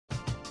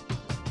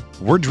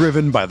We're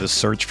driven by the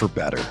search for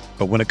better.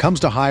 But when it comes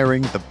to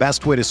hiring, the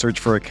best way to search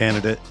for a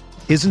candidate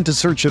isn't to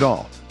search at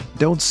all.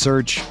 Don't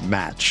search,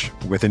 match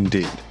with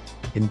Indeed.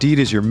 Indeed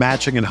is your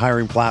matching and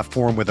hiring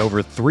platform with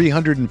over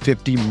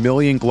 350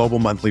 million global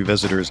monthly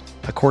visitors,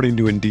 according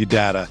to Indeed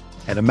data,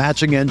 and a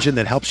matching engine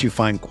that helps you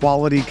find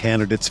quality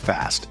candidates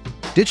fast.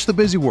 Ditch the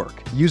busy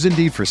work. Use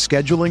Indeed for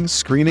scheduling,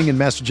 screening, and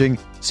messaging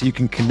so you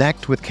can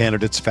connect with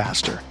candidates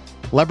faster.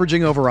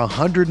 Leveraging over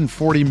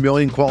 140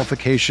 million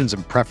qualifications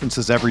and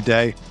preferences every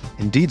day,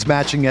 Indeed's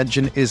matching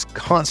engine is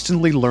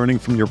constantly learning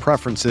from your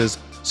preferences,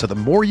 so the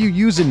more you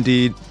use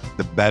Indeed,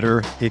 the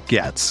better it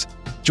gets.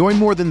 Join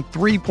more than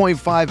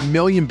 3.5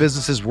 million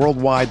businesses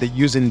worldwide that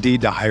use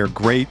Indeed to hire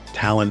great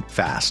talent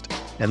fast.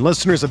 And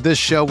listeners of this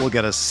show will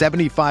get a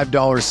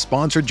 $75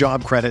 sponsored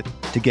job credit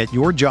to get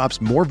your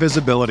jobs more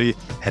visibility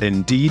at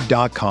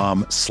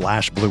Indeed.com/Blue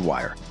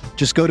Wire.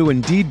 Just go to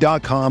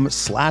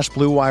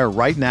Indeed.com/Blue Wire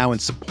right now and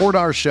support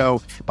our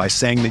show by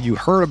saying that you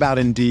heard about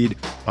Indeed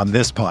on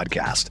this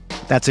podcast.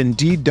 That's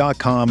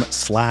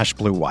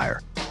Indeed.com/Blue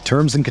Wire.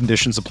 Terms and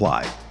conditions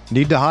apply.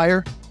 Need to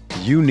hire?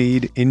 You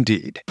need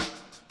Indeed.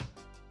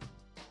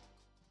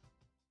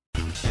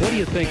 What do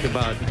you think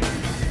about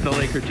the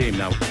Laker team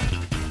now?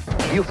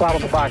 You follow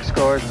the box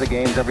scores of the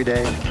games every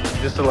day?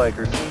 Just the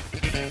Lakers.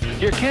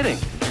 You're kidding.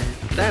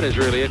 That is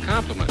really a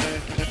compliment.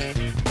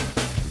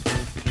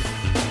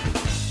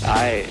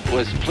 I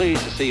was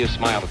pleased to see you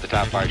smile at the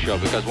top of our show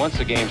because once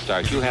the game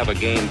starts, you have a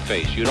game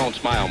face. You don't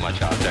smile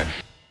much out there.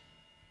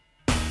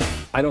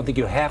 I don't think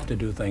you have to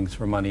do things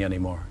for money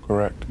anymore.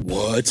 Correct.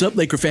 What's up,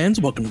 Laker fans?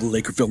 Welcome to the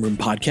Laker Film Room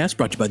Podcast,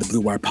 brought to you by the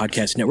Blue Wire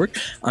Podcast Network.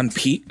 I'm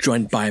Pete,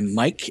 joined by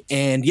Mike,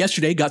 and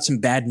yesterday got some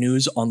bad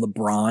news on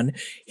LeBron.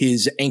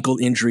 His ankle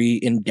injury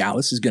in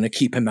Dallas is going to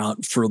keep him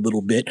out for a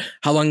little bit.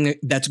 How long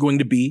that's going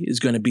to be is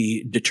going to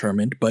be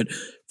determined, but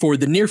for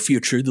the near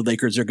future, the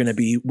Lakers are going to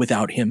be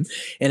without him.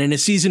 And in a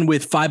season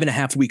with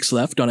 5.5 weeks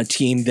left on a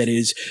team that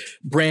is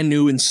brand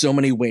new in so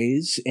many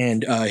ways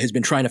and has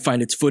been trying to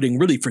find its footing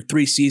really for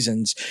 3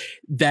 seasons,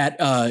 that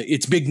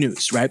it's big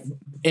news, right?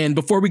 And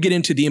before we get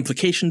into the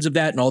implications of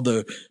that and all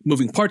the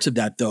moving parts of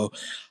that, though,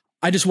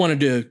 I just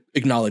wanted to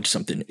acknowledge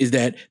something, is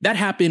that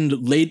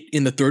happened late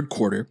in the third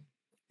quarter.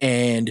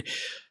 And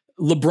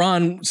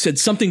LeBron said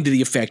something to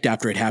the effect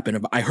after it happened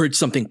of, I heard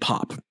something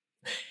pop.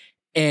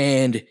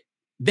 And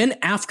then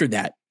after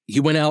that, he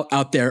went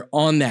out there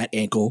on that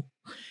ankle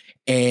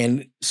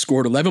and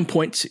scored 11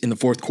 points in the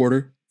fourth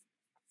quarter,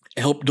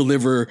 helped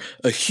deliver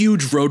a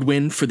huge road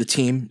win for the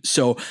team.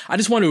 So I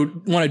just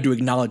wanted to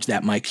acknowledge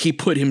that, Mike. He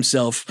put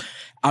himself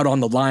out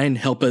on the line,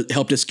 helped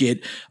us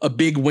get a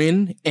big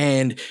win,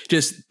 and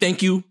just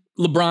thank you,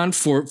 LeBron,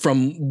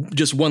 from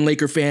just one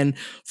Laker fan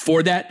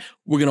for that.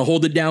 We're going to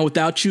hold it down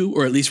without you,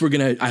 or at least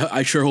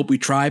I sure hope we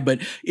try, but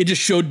it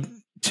just showed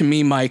to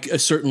me, Mike, a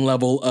certain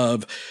level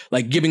of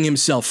like giving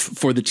himself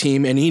for the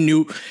team. And he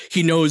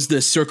knows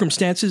the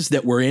circumstances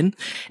that we're in,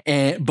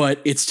 but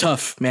it's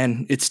tough,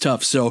 man. It's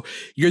tough. So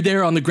you're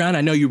there on the ground.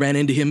 I know you ran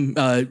into him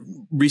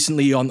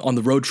recently on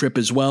the road trip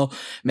as well,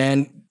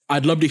 man.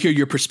 I'd love to hear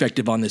your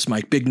perspective on this,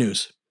 Mike. Big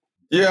news.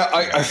 Yeah,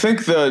 I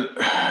think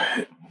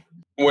that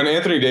when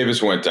Anthony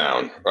Davis went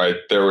down, right,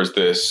 there was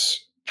this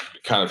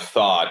kind of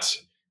thought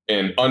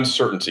and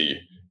uncertainty.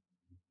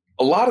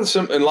 In a lot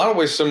of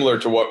ways similar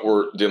to what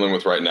we're dealing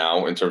with right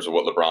now in terms of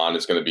what LeBron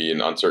is going to be in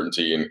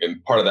uncertainty.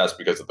 And part of that's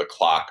because of the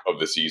clock of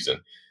the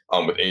season.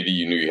 With AD,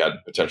 you knew you had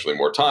potentially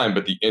more time,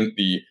 but the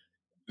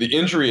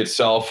injury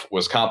itself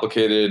was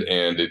complicated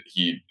and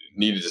he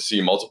needed to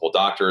see multiple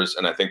doctors.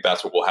 And I think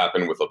that's what will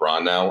happen with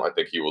LeBron now. I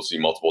think he will see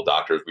multiple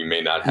doctors. We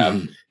may not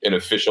have an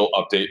official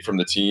update from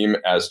the team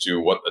as to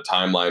what the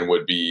timeline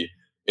would be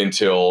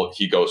until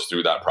he goes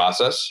through that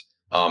process.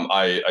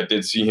 I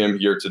did see him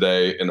here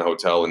today in the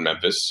hotel in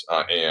Memphis.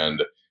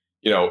 And,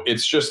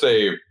 it's just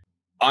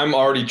I'm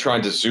already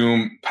trying to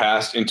zoom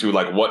past into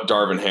like what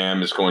Darvin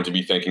Ham is going to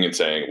be thinking and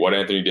saying, what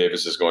Anthony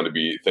Davis is going to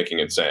be thinking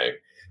and saying.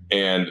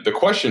 And the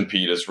question,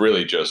 Pete, is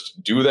really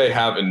just, do they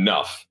have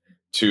enough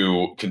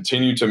to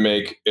continue to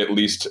make at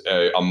least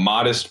a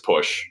modest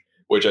push,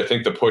 which I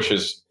think the push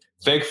is,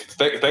 thanks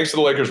to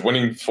the Lakers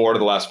winning 4 of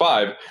the last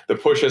 5, the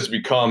push has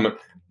become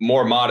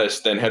more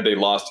modest than had they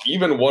lost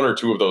even 1 or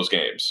 2 of those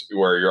games,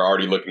 where you're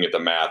already looking at the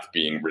math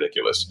being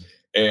ridiculous.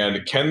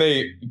 And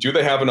do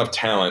they have enough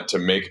talent to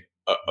make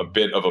a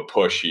bit of a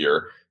push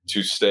here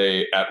to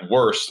stay at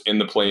worst in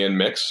the play-in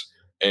mix?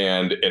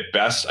 And at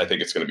best, I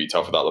think it's going to be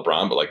tough without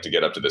LeBron, but like to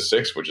get up to the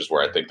 6, which is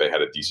where I think they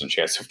had a decent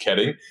chance of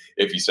getting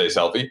if he stays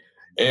healthy.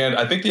 And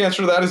I think the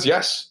answer to that is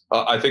yes.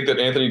 I think that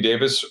Anthony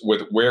Davis,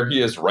 with where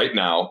he is right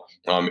now,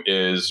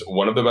 is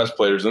one of the best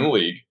players in the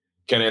league.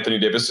 Can Anthony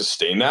Davis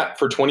sustain that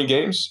for 20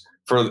 games?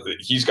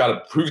 He has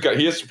to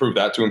prove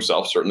that to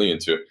himself, certainly, and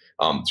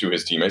to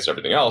his teammates and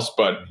everything else.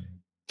 But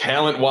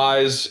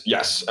talent-wise,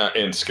 yes,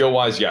 and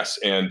skill-wise, yes.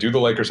 And do the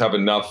Lakers have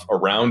enough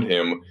around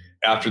him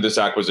after this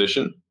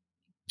acquisition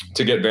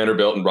to get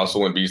Vanderbilt and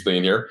Russell and Beasley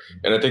in here?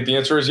 And I think the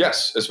answer is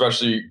yes,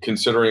 especially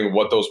considering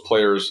what those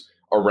players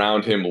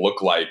around him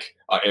look like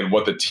and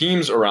what the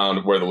teams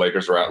around where the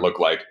Lakers are at look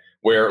like.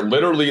 where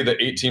literally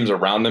the 8 teams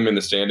around them in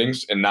the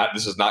standings, and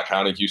this is not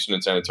counting Houston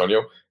and San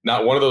Antonio,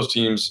 not one of those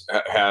teams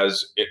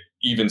has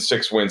even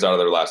 6 wins out of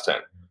their last 10.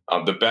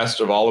 The best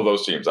of all of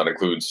those teams, that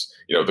includes,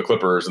 the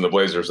Clippers and the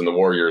Blazers and the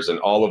Warriors and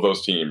all of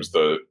those teams,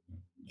 the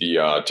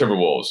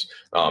Timberwolves,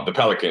 the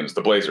Pelicans,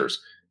 the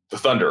Blazers, the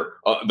Thunder,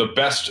 the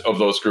best of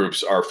those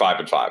groups are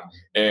 5-5.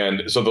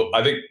 And so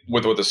I think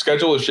with what the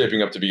schedule is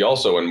shaping up to be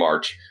also in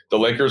March, the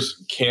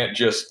Lakers can't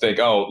just think,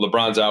 oh,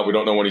 LeBron's out, we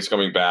don't know when he's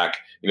coming back.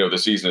 The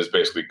season is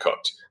basically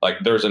cooked. Like,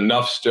 there's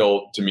enough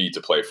still to me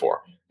to play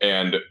for.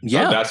 And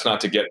that's not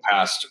to get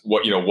past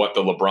what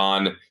the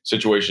LeBron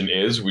situation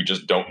is. We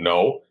just don't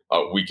know.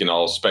 We can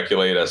all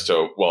speculate as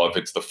to, well, if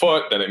it's the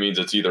foot, then it means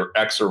it's either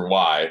X or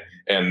Y,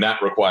 and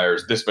that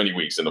requires this many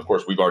weeks. And of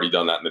course, we've already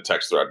done that in the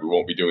text thread. We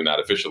won't be doing that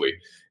officially,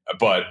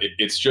 but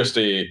it's just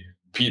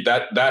Pete,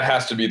 that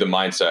has to be the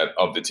mindset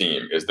of the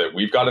team, is that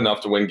we've got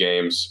enough to win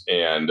games,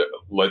 and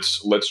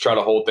let's try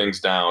to hold things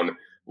down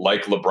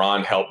like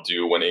LeBron helped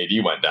do when AD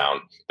went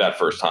down that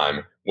first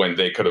time, when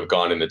they could have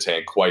gone in the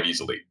tank quite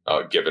easily,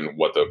 given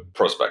what the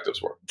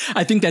prospectives were.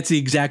 I think that's the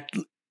exact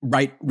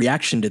right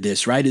reaction to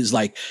this, right? Is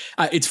like,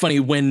 it's funny,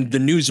 when the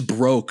news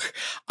broke,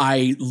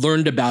 I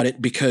learned about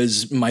it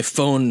because my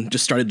phone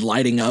just started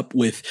lighting up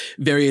with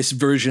various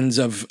versions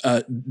of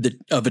a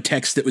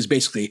text that was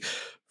basically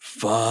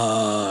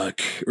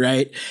fuck,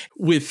 right?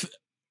 With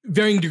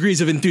varying degrees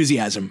of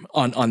enthusiasm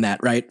on that,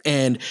 right?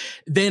 And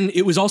then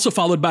it was also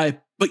followed by,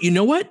 but you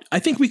know what? I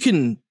think we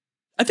can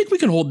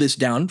hold this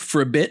down for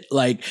a bit.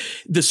 Like,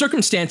 the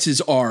circumstances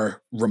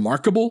are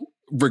remarkable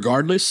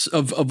regardless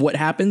of what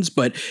happens,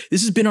 but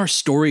this has been our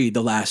story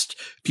the last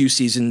few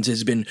seasons,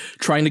 has been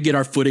trying to get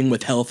our footing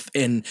with health.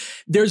 And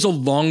there's a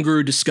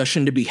longer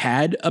discussion to be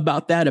had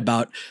about that,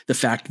 about the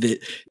fact that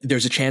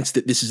there's a chance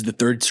that this is the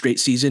 3rd straight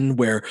season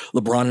where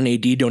LeBron and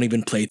AD don't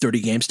even play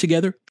 30 games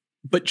together.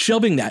 But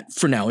shelving that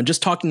for now and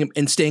just talking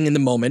and staying in the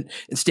moment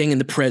and staying in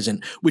the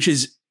present, which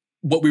is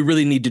what we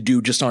really need to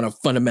do just on a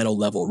fundamental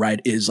level,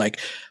 right? Is like,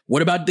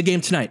 what about the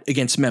game tonight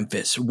against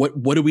Memphis?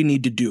 What do we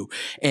need to do?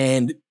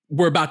 And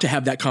we're about to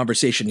have that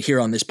conversation here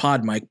on this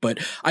pod, Mike, but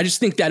I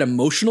just think that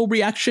emotional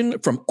reaction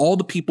from all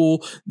the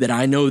people that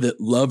I know that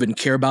love and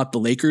care about the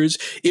Lakers,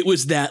 it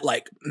was that,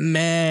 like,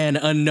 man,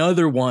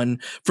 another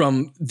one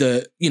from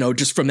the,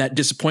 just from that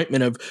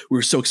disappointment of, we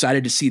were so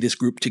excited to see this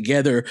group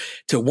together,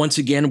 to once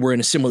again, we're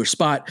in a similar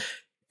spot.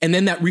 And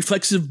then that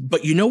reflexive,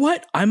 but you know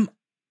what?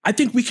 I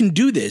think we can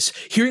do this.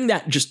 Hearing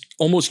that just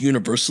almost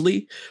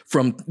universally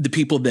from the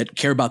people that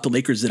care about the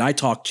Lakers that I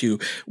talked to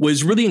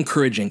was really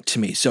encouraging to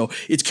me. So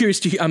it's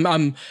curious to hear.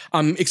 I'm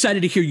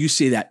excited to hear you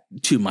say that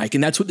too, Mike.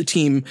 And that's what the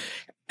team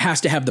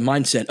has to have the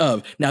mindset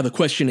of. Now the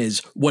question is,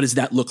 what does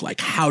that look like?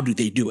 How do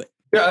they do it?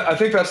 Yeah, I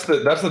think that's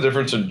the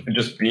difference in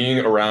just being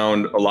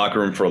around a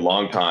locker room for a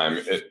long time.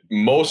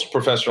 Most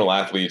professional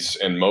athletes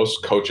and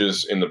most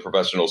coaches in the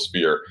professional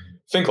sphere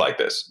think like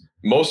this.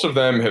 Most of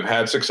them have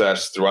had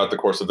success throughout the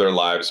course of their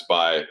lives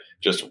by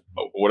just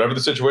whatever the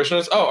situation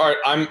is. Oh, all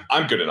right,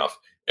 I'm good enough.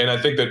 And I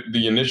think that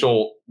the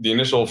initial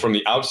from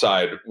the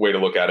outside way to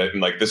look at it,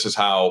 and like, this is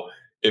how,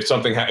 if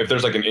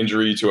there's like an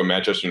injury to a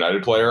Manchester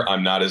United player,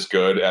 I'm not as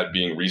good at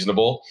being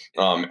reasonable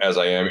as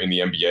I am in the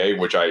NBA,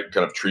 which I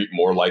kind of treat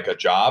more like a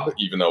job,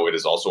 even though it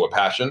is also a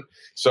passion.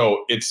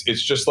 So it's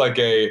just like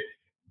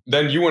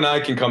then you and I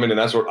can come in, and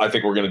that's what I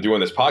think we're going to do on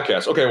this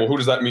podcast. Okay, well, who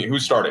does that mean?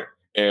 Who's starting?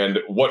 And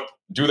what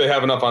do they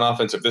have enough on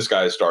offense if this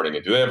guy is starting?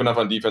 And do they have enough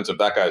on defense if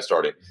that guy is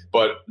starting?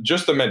 But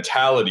just the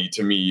mentality,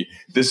 to me,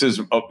 this is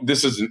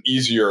an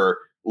easier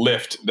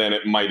lift than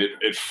it might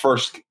at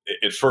first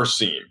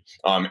seem.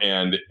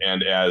 And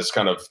as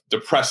kind of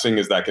depressing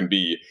as that can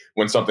be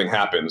when something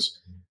happens,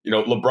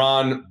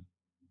 LeBron.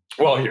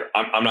 Well, here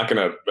I'm not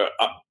going to.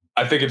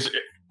 I think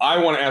I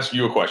want to ask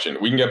you a question.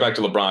 We can get back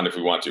to LeBron if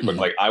we want to, but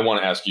I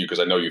want to ask you, because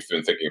I know you've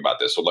been thinking about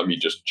this. So let me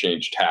just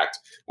change tact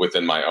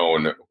within my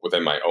own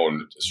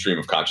stream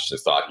of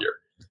consciousness thought here.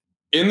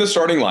 In the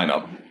starting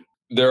lineup,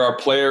 there are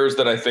players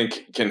that I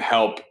think can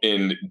help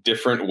in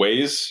different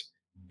ways.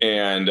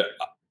 And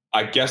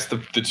I guess the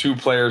 2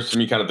 players to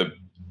me, kind of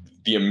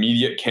the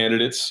immediate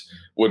candidates,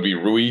 would be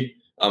Rui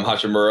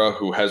Hachimura,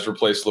 who has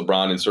replaced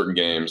LeBron in certain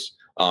games,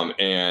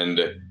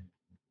 and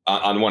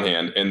on one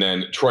hand, and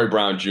then Troy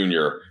Brown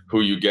Jr., who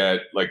you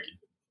get like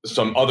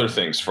some other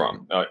things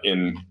from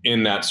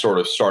in that sort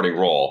of starting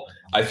role.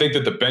 I think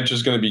that the bench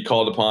is going to be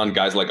called upon.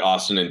 Guys like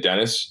Austin and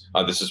Dennis.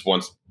 This is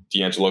once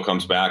D'Angelo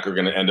comes back, are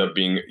going to end up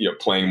being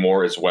playing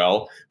more as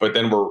well. But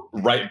then we're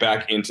right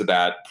back into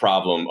that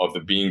problem of the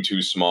being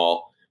too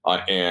small,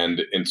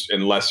 and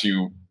unless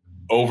you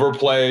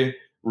overplay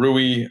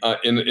Rui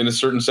in a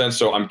certain sense.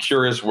 So I'm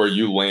curious where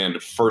you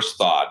land first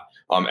thought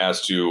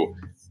as to,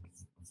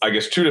 I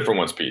guess, 2 different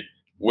ones, Pete.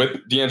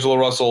 With D'Angelo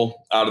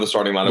Russell out of the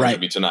starting lineup, right, to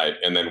be tonight,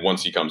 and then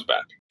once he comes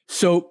back.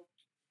 So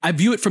I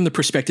view it from the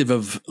perspective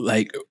of,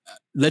 like,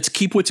 let's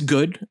keep what's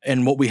good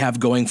and what we have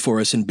going for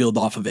us and build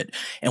off of it.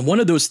 And one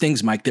of those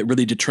things, Mike, that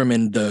really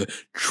determined the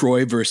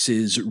Troy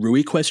versus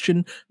Rui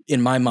question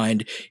in my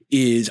mind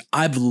is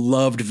I've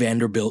loved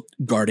Vanderbilt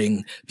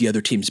guarding the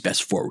other team's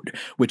best forward,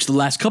 which the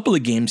last couple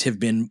of games have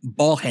been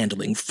ball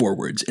handling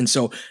forwards. And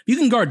so you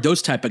can guard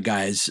those type of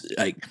guys.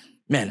 Like,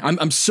 man,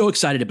 I'm so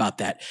excited about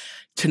that.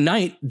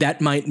 Tonight, that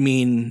might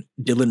mean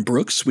Dylan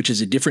Brooks, which is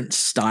a different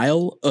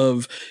style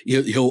of,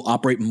 he'll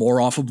operate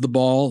more off of the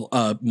ball,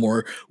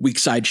 more weak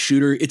side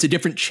shooter. It's a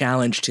different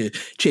challenge to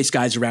chase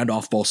guys around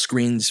off ball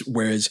screens.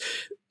 Whereas,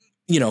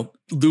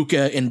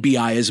 Luka and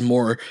BI is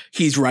more,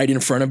 he's right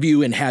in front of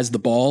you and has the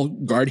ball,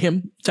 guard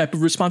him type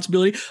of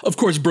responsibility. Of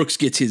course, Brooks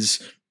gets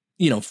his,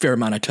 fair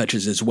amount of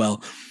touches as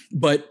well.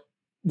 But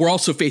we're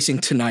also facing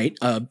tonight,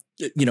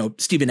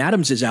 Steven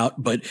Adams is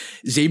out, but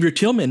Xavier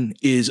Tillman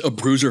is a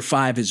bruiser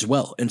 5 as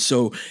well. And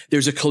so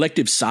there's a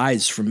collective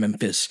size from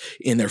Memphis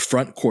in their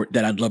front court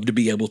that I'd love to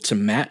be able to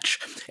match.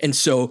 And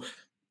so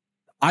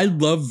I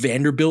love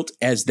Vanderbilt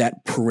as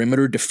that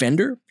perimeter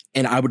defender,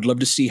 and I would love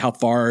to see how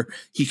far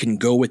he can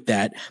go with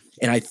that.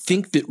 And I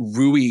think that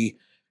Rui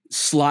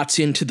slots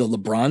into the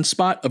LeBron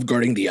spot of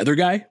guarding the other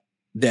guy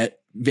that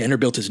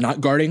Vanderbilt is not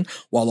guarding,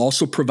 while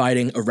also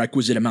providing a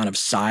requisite amount of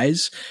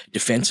size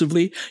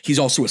defensively. He's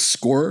also a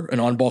scorer, an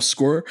on-ball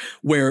scorer,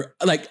 where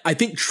I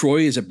think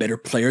Troy is a better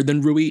player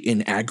than Rui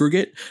in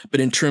aggregate, but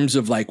in terms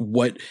of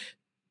what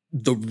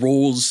the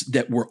roles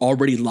that we're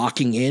already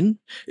locking in,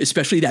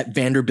 especially that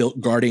Vanderbilt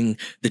guarding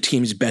the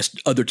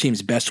other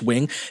team's best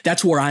wing,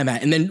 that's where I'm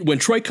at. And then when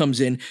Troy comes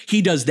in,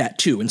 he does that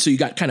too. And so you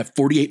got kind of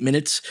 48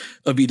 minutes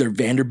of either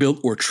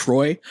Vanderbilt or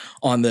Troy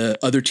on the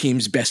other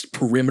team's best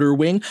perimeter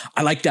wing.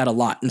 I like that a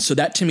lot. And so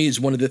that to me is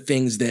one of the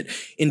things that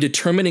in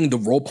determining the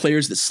role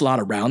players that slot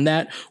around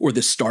that, or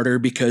the starter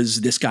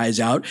because this guy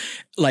is out,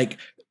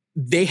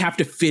 they have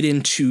to fit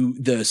into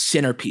the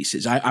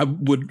centerpieces. I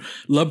would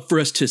love for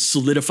us to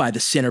solidify the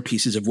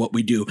centerpieces of what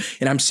we do.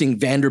 And I'm seeing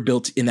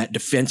Vanderbilt in that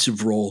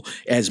defensive role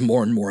as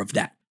more and more of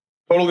that.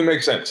 Totally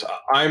makes sense.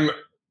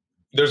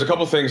 There's a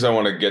couple things I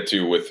want to get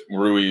to with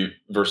Rui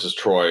versus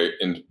Troy,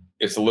 and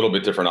it's a little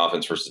bit different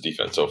offense versus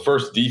defense. So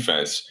first,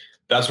 defense,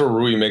 that's where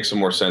Rui makes some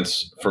more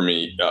sense for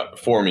me,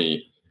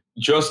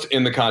 just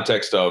in the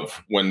context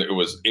of when it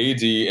was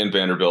AD and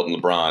Vanderbilt and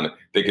LeBron,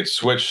 they could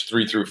switch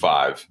 3 through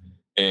 5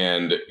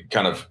 and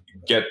kind of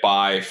get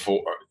by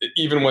for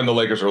even when the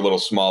Lakers are a little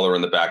smaller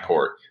in the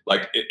backcourt.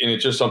 And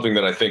it's just something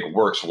that I think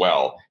works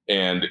well.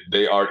 And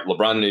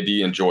LeBron and AD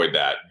enjoyed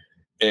that.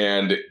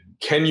 And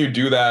can you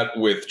do that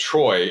with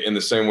Troy in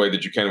the same way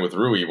that you can with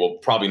Rui? Well,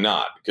 probably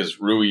not,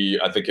 because Rui,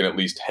 I think, can at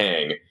least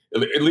hang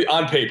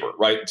on paper,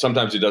 right?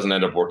 Sometimes it doesn't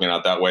end up working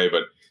out that way.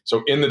 But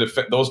so in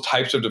those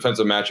types of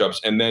defensive matchups,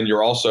 and then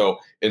you're also,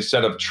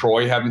 instead of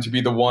Troy having to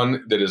be the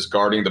one that is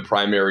guarding the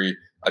primary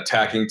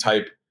attacking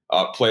type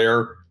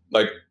player,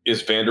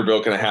 is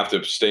Vanderbilt going to have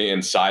to stay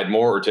inside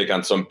more or take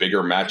on some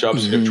bigger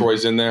matchups if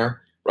Troy's in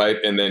there, right?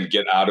 And then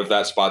get out of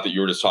that spot that you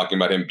were just talking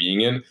about him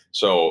being in.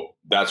 So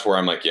that's where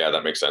I'm yeah,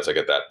 that makes sense. I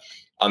get that.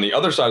 On the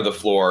other side of the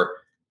floor,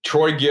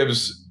 Troy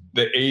gives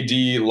the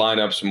AD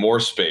lineups more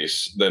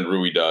space than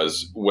Rui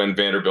does when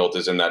Vanderbilt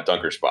is in that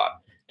dunker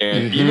spot.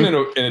 And even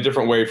in a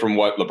different way from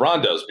what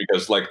LeBron does,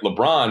 because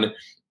LeBron,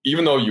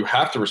 even though you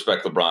have to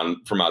respect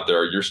LeBron from out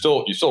there, you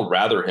still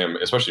rather him,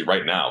 especially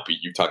right now, Pete,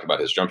 you talked about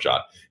his jump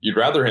shot. You'd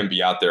rather him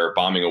be out there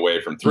bombing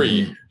away from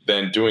 3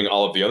 than doing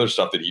all of the other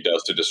stuff that he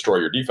does to destroy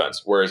your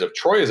defense. Whereas if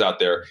Troy is out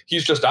there,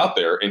 he's just out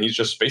there and he's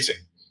just spacing.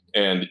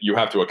 And you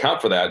have to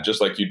account for that, just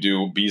like you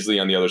do Beasley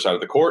on the other side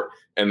of the court.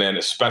 And then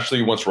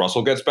especially once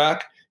Russell gets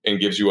back and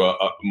gives you a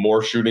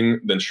more shooting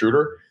than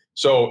Schroeder.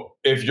 So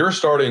if you're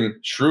starting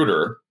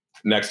Schroeder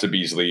next to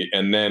Beasley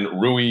and then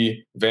Rui,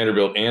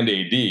 Vanderbilt, and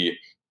AD,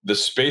 the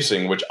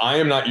spacing, which I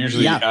am not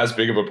usually as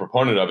big of a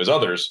proponent of as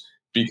others,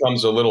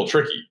 becomes a little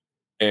tricky.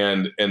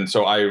 And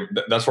so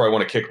that's where I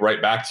want to kick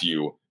right back to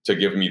you to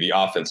give me the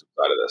offensive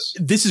side of this.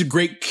 This is a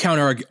great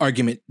counter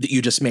argument that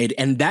you just made.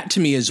 And that to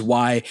me is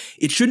why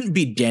it shouldn't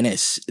be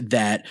Dennis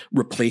that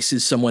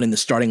replaces someone in the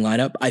starting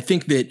lineup. I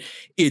think that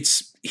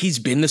he's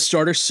been the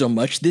starter so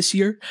much this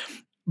year,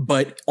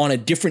 but on a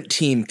different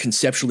team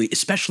conceptually,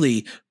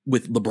 especially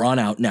with LeBron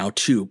out now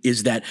too,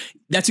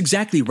 that's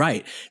exactly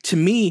right. To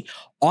me,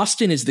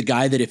 Austin is the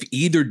guy that if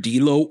either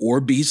D'Lo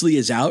or Beasley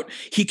is out,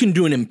 he can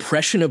do an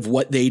impression of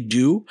what they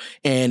do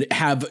and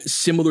have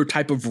similar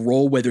type of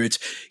role, whether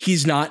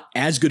he's not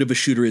as good of a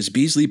shooter as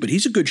Beasley, but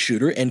he's a good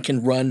shooter and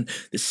can run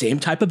the same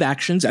type of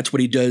actions. That's what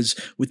he does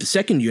with the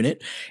second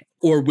unit.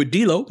 Or with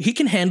D'Lo, he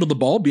can handle the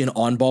ball, be an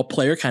on-ball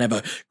player, kind of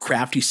a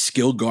crafty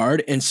skill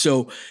guard. And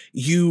so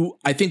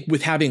I think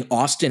with having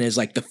Austin as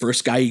the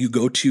first guy you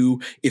go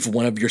to if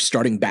one of your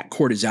starting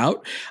backcourt is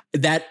out,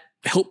 that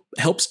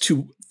helps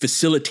to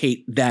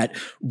facilitate that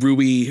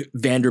Rui,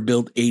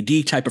 Vanderbilt,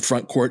 AD type of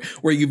front court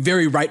where you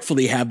very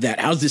rightfully have that.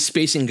 How's this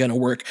spacing going to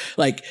work?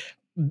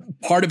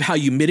 Part of how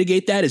you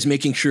mitigate that is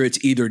making sure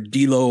it's either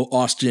D'Lo,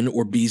 Austin,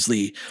 or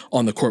Beasley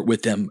on the court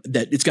with them,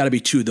 that it's got to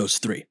be 2 of those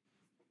 3.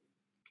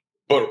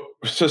 But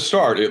to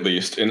start at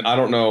least, and I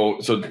don't know,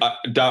 so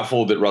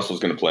doubtful that Russell's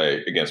going to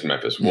play against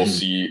Memphis. We'll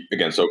see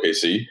against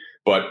OKC,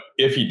 but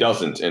if he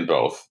doesn't in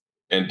both,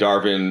 and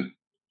Darvin,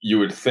 you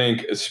would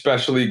think,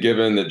 especially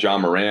given that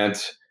John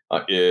Morant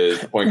is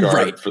the point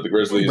guard for the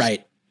Grizzlies,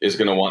 is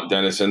going to want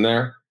Dennis in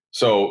there.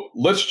 So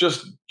let's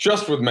just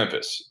with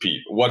Memphis,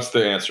 Pete, what's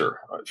the answer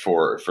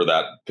for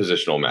that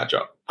positional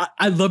matchup?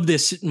 I love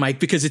this, Mike,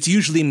 because it's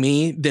usually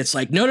me that's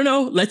like,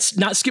 no, let's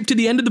not skip to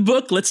the end of the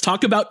book. Let's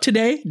talk about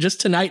today, just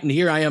tonight. And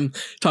here I am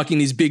talking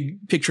these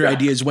big picture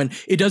ideas when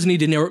it does need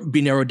to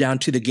be narrowed down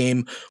to the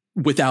game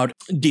without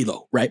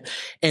D'Lo, right?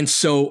 And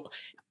so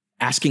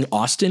asking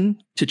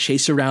Austin to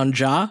chase around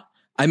Ja,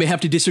 I may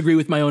have to disagree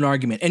with my own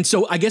argument. And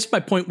so I guess my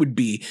point would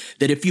be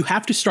that if you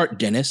have to start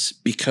Dennis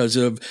because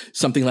of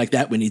something like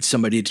that, we need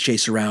somebody to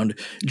chase around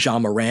Ja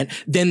Morant,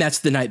 then that's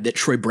the night that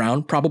Troy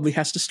Brown probably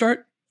has to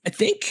start, I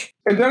think.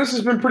 And Dennis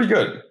has been pretty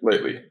good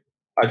lately.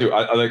 I do.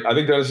 I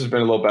think Dennis has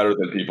been a little better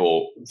than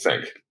people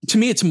think. To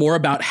me, it's more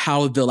about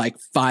how the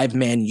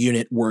 5-man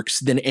unit works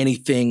than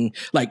anything.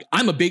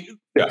 I'm a big...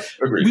 Yeah,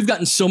 agreed. We've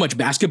gotten so much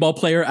basketball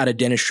player out of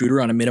Dennis Schroeder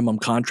on a minimum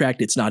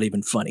contract. It's not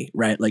even funny,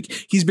 right?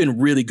 He's been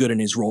really good in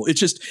his role. It's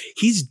just,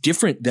 he's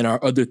different than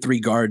our other three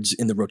guards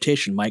in the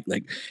rotation, Mike.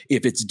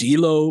 If it's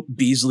D'Lo,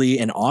 Beasley,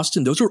 and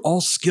Austin, those are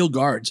all skill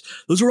guards.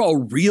 Those are all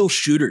real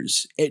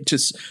shooters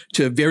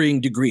to varying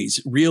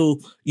degrees. Real,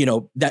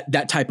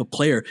 that type of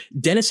player.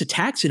 Dennis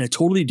attacks in a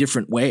totally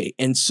different way.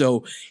 And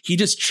so he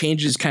just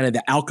changes kind of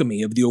the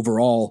alchemy of the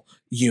overall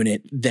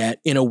unit, that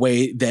in a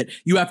way that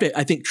you have to,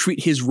 I think,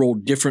 treat his role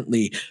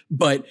differently.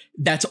 But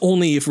that's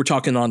only if we're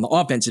talking on the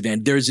offensive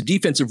end. There's a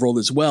defensive role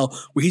as well,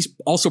 where he's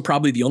also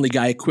probably the only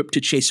guy equipped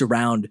to chase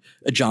around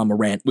a Ja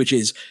Morant, which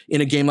is, in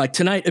a game like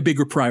tonight, a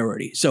bigger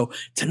priority. So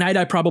tonight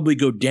I probably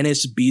go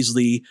Dennis,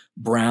 Beasley,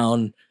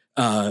 Brown,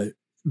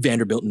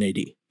 Vanderbilt, and AD.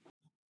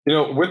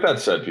 With that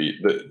said, Pete,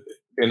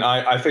 and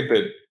I think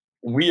that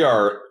we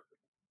are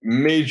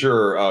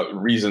major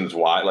reasons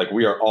why,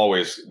 we are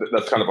always,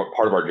 that's kind of a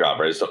part of our job,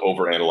 right, is to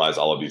overanalyze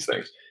all of these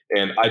things.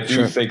 And I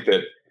do think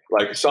that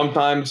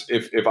sometimes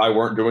if I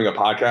weren't doing a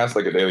podcast,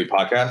 a daily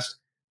podcast,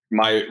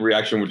 my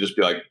reaction would just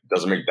be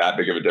doesn't make that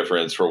big of a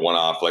difference for one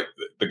off.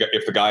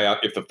 If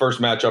the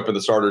first matchup in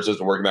the starters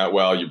isn't working that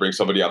well, you bring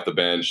somebody off the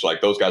bench,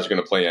 those guys are going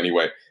to play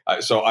anyway.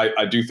 So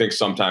I do think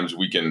sometimes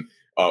we can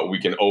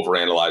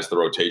overanalyze the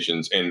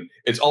rotations, and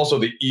it's also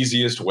the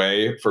easiest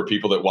way for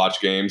people that watch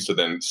games to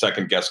then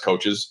second guess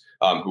coaches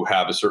who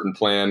have a certain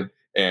plan.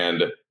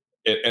 And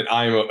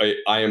I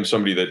am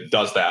somebody that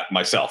does that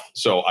myself,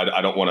 so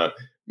I don't want to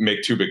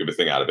make too big of a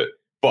thing out of it.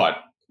 But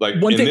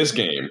this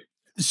game,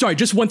 sorry,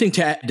 just one thing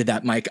to add to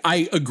that, Mike.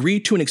 I agree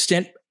to an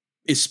extent,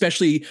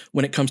 especially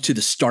when it comes to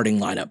the starting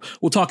lineup.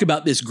 We'll talk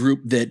about this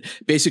group that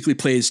basically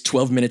plays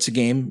 12 minutes a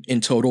game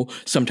in total.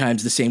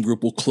 Sometimes the same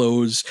group will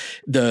close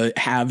the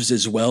halves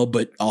as well,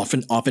 but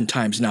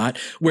oftentimes not,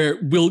 where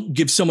we'll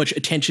give so much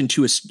attention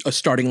to a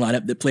starting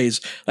lineup that plays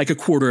a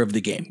quarter of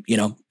the game,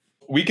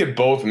 We could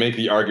both make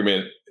the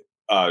argument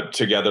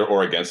together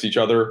or against each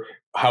other,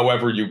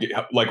 however you get,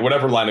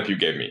 whatever lineup you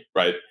gave me,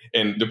 right?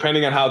 And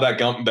depending on how that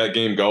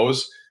game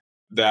goes,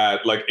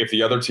 that if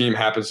the other team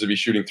happens to be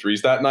shooting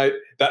threes that night,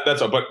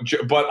 that's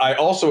but I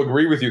also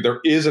agree with you. There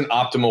is an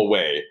optimal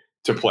way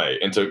to play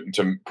and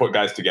to put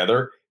guys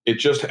together. It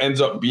just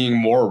ends up being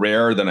more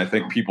rare than I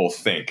think people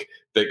think,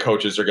 that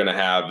coaches are going to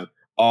have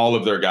all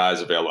of their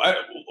guys available.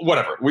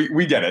 Whatever.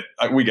 We get it.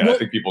 We get it. I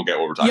think people get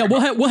what we're talking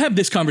about. We'll have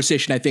this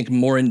conversation, I think,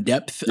 more in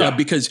depth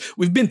because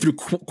we've been through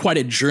quite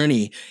a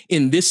journey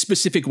in this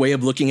specific way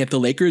of looking at the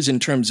Lakers in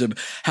terms of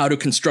how to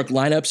construct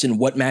lineups and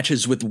what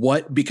matches with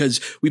what,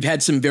 because we've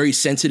had some very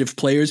sensitive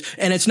players,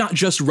 and it's not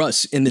just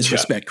Russ in this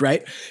respect,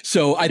 right?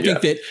 So I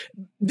think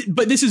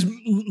but this is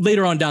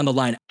later on down the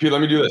line. Pete,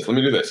 let me do this.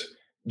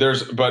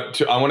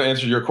 I want to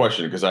answer your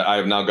question because I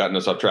have now gotten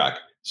us off track.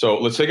 So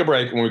let's take a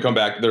break. When we come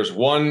back, there's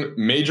one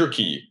major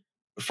key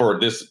for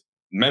this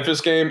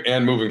Memphis game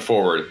and moving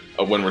forward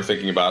when we're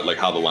thinking about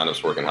how the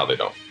lineups work and how they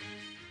don't.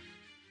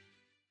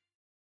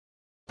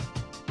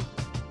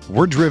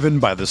 We're driven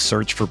by the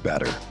search for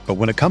better. But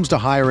when it comes to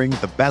hiring,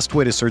 the best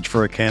way to search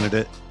for a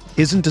candidate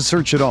isn't to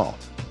search at all.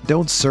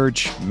 Don't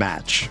search,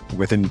 match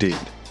with Indeed.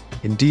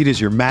 Indeed is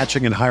your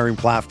matching and hiring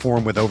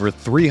platform with over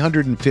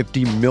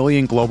 350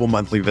 million global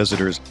monthly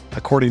visitors,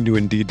 according to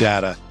Indeed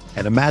data,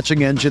 and a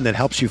matching engine that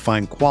helps you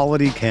find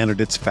quality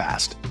candidates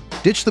fast.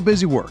 Ditch the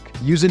busy work.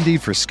 Use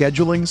Indeed for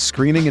scheduling,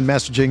 screening, and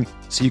messaging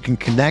so you can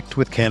connect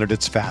with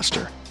candidates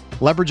faster.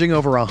 Leveraging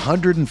over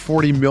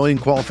 140 million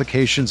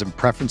qualifications and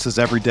preferences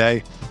every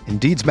day,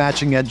 Indeed's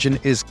matching engine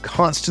is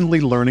constantly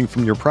learning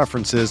from your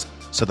preferences,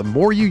 so the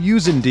more you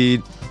use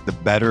Indeed, the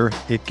better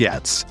it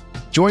gets.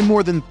 Join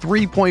more than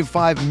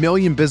 3.5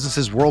 million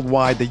businesses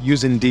worldwide that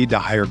use Indeed to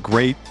hire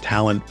great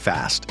talent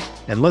fast.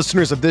 And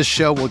listeners of this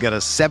show will get a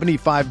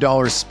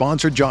 $75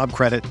 sponsored job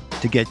credit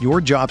to get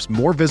your jobs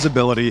more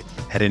visibility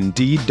at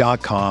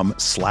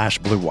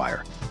Indeed.com/Blue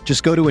Wire.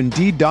 Just go to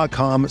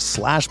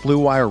Indeed.com/Blue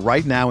Wire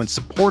right now and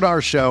support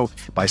our show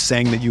by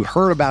saying that you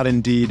heard about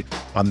Indeed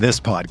on this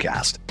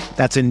podcast.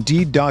 That's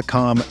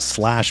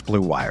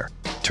Indeed.com/Blue Wire.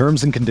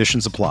 Terms and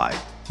conditions apply.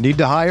 Need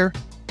to hire?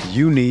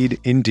 You need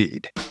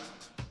Indeed.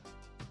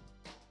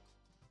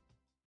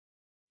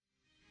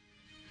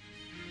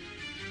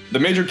 The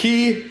major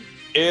key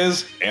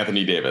is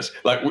Anthony Davis.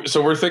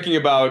 So we're thinking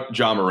about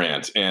Ja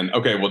Morant, and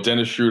okay, well,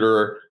 Dennis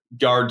Schroeder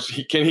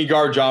can he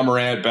guard Ja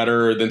Morant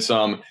better than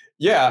some?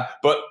 Yeah,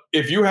 but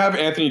if you have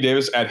Anthony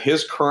Davis at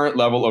his current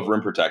level of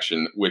rim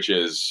protection, which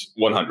is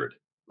 100,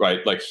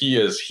 right? Like he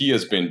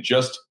has been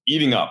just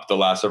eating up the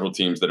last several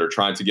teams that are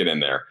trying to get in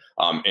there.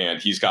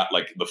 And he's got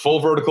like the full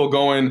vertical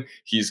going.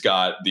 He's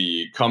got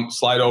the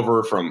slide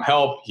over from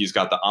help. He's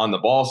got the on the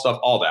ball stuff,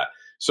 all that.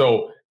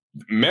 So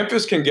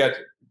Memphis can get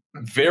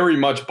very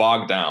much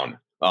bogged down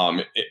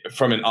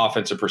from an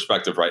offensive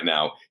perspective right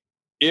now.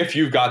 If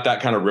you've got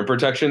that kind of rim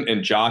protection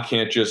and Ja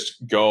can't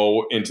just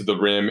go into the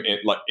rim and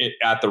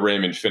at the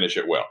rim and finish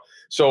it well.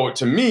 So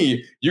to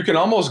me, you can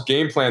almost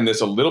game plan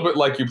this a little bit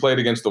like you played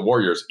against the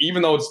Warriors,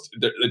 even though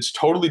it's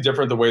totally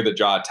different the way that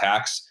Ja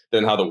attacks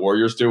than how the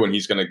Warriors do, and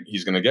he's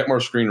gonna get more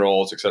screen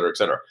rolls, et cetera, et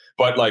cetera.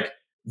 But like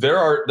there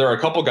are a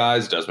couple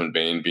guys, Desmond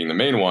Bane being the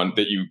main one,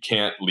 that you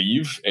can't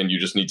leave and you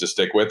just need to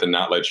stick with and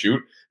not let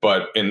shoot.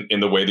 But in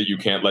the way that you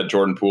can't let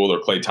Jordan Poole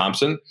or Klay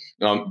Thompson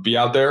be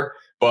out there.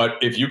 But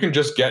if you can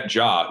just get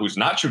Ja, who's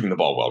not shooting the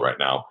ball well right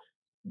now,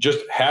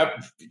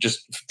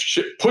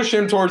 push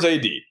him towards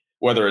AD,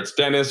 whether it's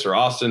Dennis or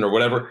Austin or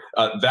whatever.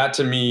 That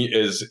to me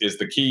is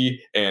the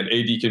key, and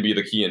AD can be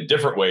the key in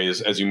different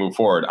ways as you move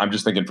forward. I'm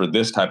just thinking for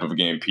this type of a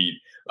game, Pete,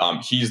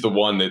 he's the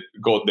one that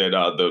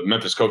the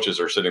Memphis coaches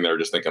are sitting there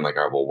just thinking like,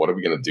 all right, well, what are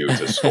we going to do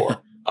to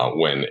score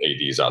when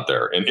AD's out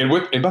there? And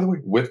by the way,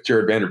 with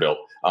Jared Vanderbilt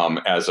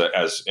as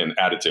an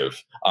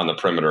additive on the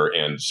perimeter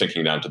and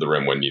sinking down to the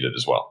rim when needed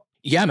as well.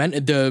 Yeah,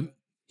 man.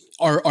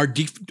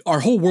 Our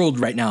whole world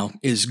right now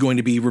is going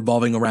to be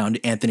revolving around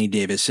Anthony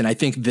Davis, and I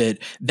think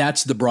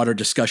that's the broader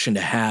discussion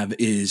to have.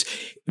 Is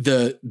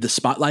the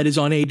spotlight is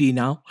on AD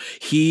now.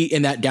 He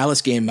in that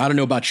Dallas game. I don't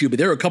know about you, but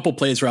there are a couple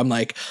plays where I'm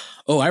like,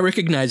 oh, I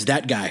recognize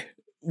that guy.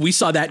 We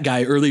saw that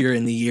guy earlier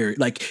in the year.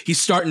 Like he's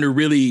starting to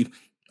really.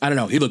 I don't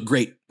know. He looked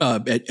great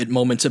at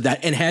moments of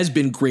that and has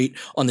been great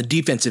on the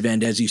defensive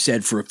end, as you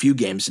said, for a few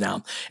games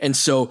now. And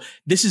so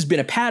this has been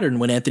a pattern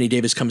when Anthony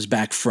Davis comes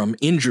back from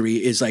injury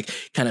is like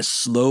kind of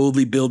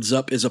slowly builds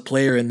up as a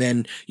player. And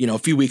then, a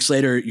few weeks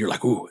later, you're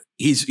like, ooh,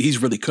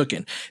 he's really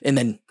cooking. And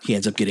then he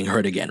ends up getting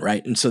hurt again.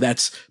 Right. And so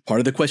that's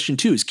part of the question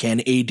too, is can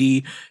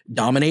AD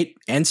dominate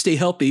and stay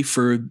healthy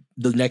for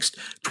the next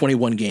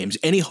 21 games?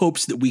 Any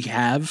hopes that we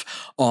have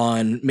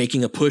on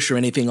making a push or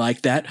anything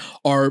like that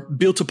are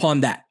built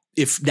upon that.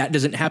 If that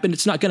doesn't happen,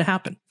 it's not going to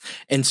happen.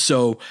 And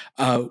so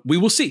we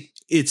will see.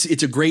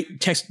 It's a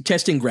great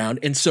testing ground.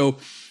 And so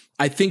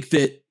I think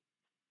that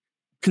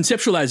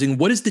conceptualizing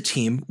what is the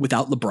team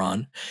without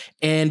LeBron,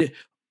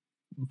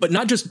 but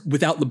not just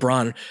without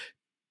LeBron,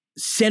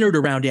 centered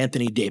around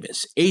Anthony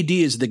Davis. AD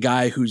is the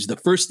guy who's the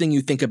first thing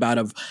you think about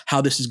of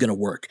how this is going to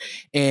work.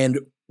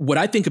 And what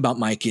I think about,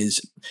 Mike, is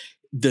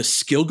the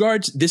skill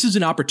guards. This is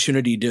an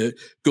opportunity to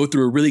go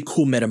through a really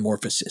cool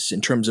metamorphosis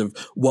in terms of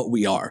what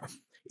we are.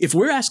 If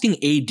we're asking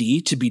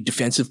AD to be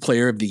Defensive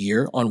Player of the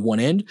Year on one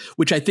end,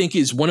 which I think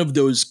is one of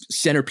those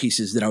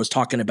centerpieces that I was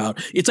talking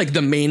about, it's like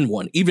the main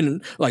one,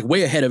 even like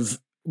way ahead of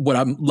what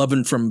I'm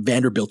loving from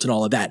Vanderbilt and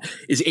all of that,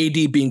 is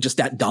AD being just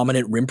that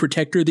dominant rim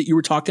protector that you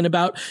were talking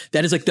about.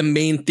 That is like the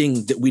main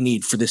thing that we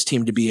need for this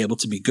team to be able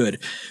to be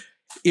good.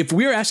 If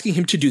we're asking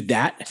him to do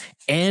that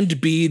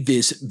and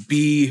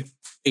be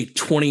a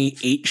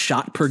 28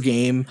 shot per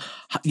game,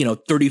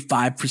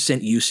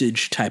 35%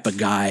 usage type of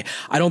guy,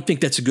 I don't think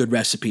that's a good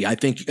recipe. I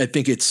think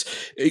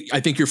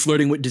you're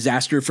flirting with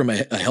disaster from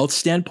a health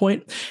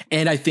standpoint.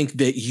 And I think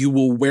that you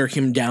will wear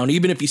him down.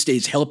 Even if he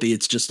stays healthy,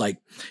 it's just like,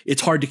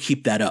 it's hard to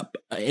keep that up.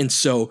 And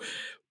so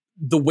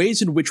the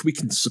ways in which we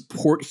can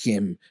support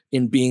him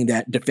in being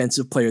that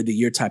Defensive Player of the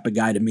Year type of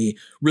guy, to me,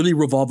 really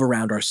revolve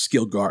around our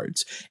skill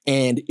guards.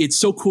 And it's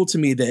so cool to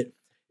me that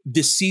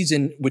this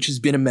season, which has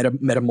been a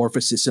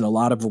metamorphosis in a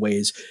lot of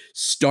ways,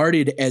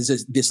 started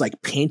as this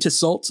like paint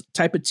assault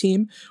type of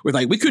team where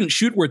like we couldn't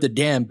shoot worth a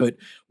damn, but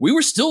we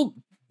were still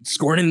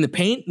scoring in the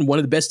paint and one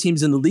of the best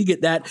teams in the league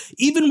at that,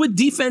 even with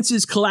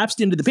defenses collapsed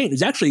into the paint. It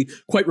was actually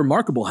quite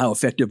remarkable how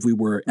effective we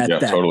were at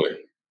that. Totally.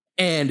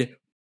 And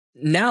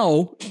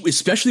now,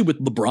 especially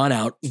with LeBron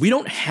out, we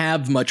don't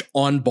have much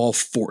on-ball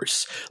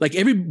force. Like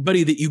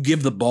everybody that you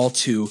give the ball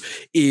to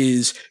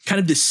is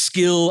kind of this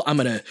skill, I'm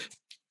going to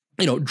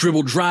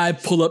dribble,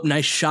 drive, pull up,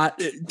 nice shot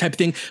type of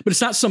thing. But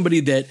it's not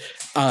somebody that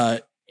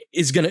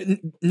is going to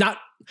not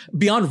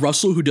beyond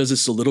Russell, who does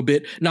this a little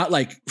bit, not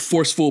like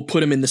forceful,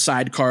 put him in the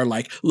sidecar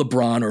like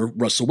LeBron or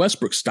Russell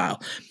Westbrook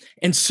style.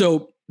 And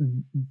so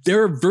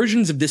there are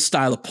versions of this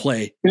style of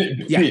play.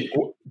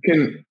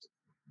 Can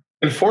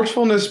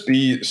forcefulness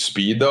be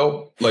speed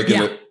though? Like,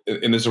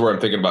 and this is where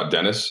I'm thinking about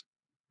Dennis.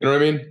 You know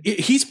what I mean?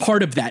 He's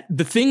part of that.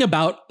 The thing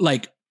about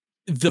like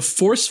the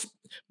force,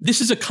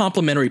 this is a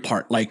complementary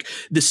part. Like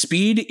the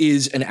speed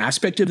is an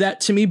aspect of that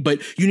to me,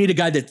 but you need a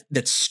guy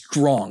that's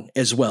strong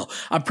as well.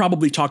 I've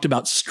probably talked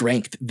about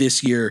strength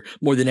this year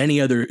more than any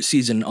other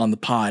season on the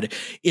pod,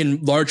 in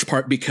large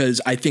part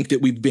because I think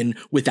that we've been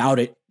without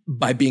it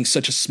by being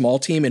such a small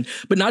team,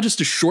 but not just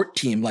a short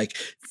team, like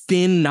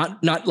thin,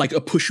 not like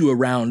a push you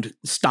around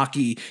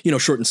stocky,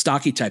 short and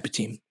stocky type of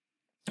team.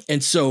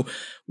 And so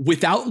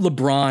without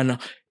LeBron,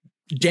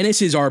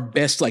 Dennis is our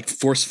best like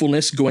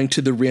forcefulness going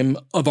to the rim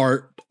of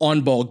our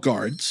on-ball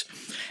guards.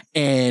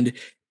 And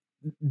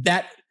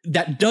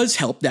that does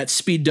help. That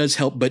speed does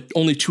help, but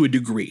only to a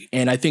degree.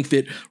 And I think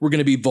that we're going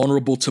to be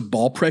vulnerable to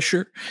ball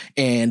pressure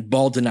and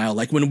ball denial.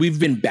 Like when we've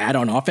been bad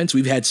on offense,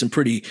 we've had some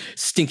pretty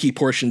stinky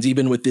portions,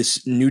 even with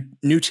this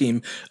new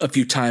team a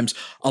few times.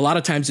 A lot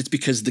of times it's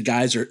because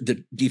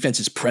the defense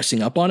is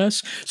pressing up on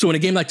us. So in a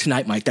game like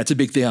tonight, Mike, that's a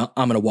big thing I'm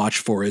going to watch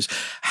for, is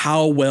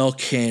how well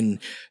can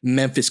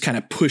Memphis kind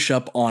of push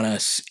up on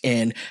us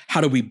and how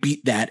do we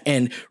beat that?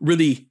 And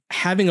really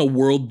having a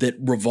world that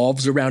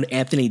revolves around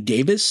Anthony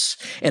Davis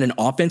and an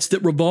offense that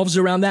revolves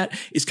around that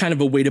is kind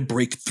of a way to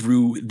break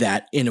through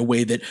that in a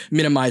way that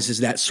minimizes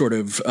that sort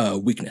of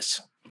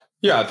weakness.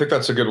 Yeah, I think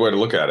that's a good way to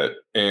look at it.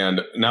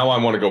 And now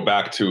I want to go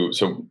back to,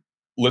 so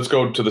let's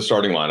go to the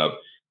starting lineup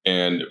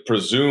and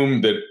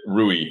presume that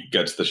Rui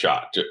gets the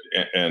shot.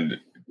 And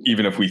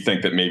even if we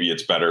think that maybe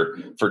it's better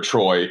for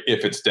Troy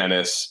if it's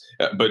Dennis,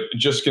 but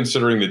just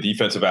considering the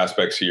defensive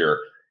aspects here,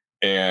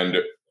 and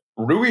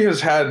Rui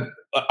has had,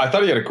 I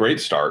thought he had a great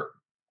start,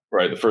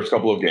 right? The first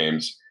couple of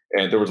games,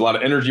 and there was a lot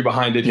of energy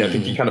behind it. I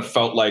think he kind of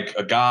felt like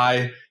a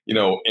guy,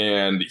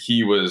 and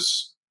he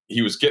was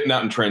getting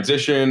out in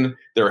transition.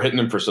 They were getting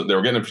him for some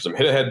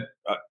hit ahead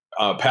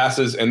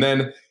passes. And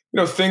then,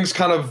 things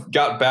kind of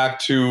got back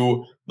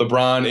to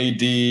LeBron,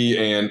 AD,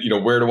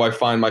 and, where do I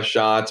find my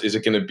shots? Is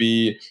it going to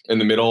be in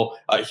the middle?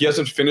 He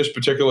hasn't finished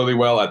particularly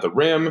well at the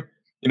rim.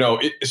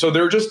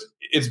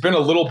 It's been a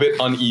little bit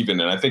uneven.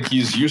 And I think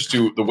he's used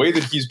to the way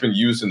that he's been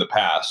used in the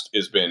past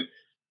has been,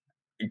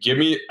 give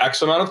me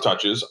X amount of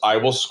touches. I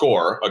will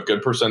score a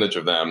good percentage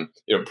of them,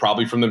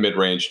 probably from the mid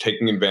range,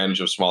 taking advantage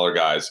of smaller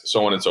guys,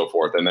 so on and so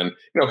forth. And then,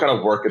 kind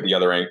of work at the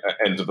other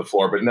ends of the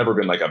floor, but never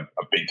been like a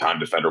big time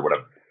defender or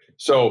whatever.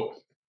 So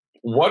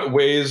what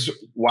ways,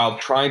 while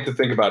trying to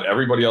think about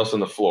everybody else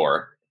on the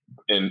floor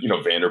and,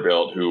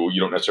 Vanderbilt, who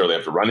you don't necessarily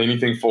have to run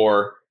anything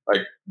for,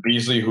 like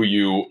Beasley, who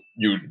you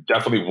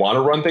definitely want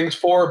to run things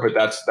for, but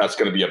that's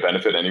going to be a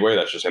benefit anyway.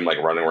 That's just him like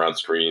running around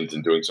screens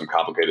and doing some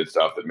complicated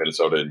stuff that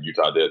Minnesota and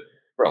Utah did.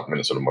 Well,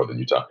 Minnesota more than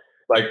Utah.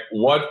 Like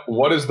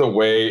what is the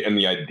way and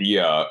the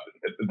idea,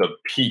 the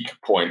peak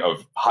point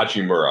of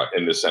Hachimura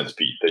in this sense,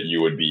 Pete, that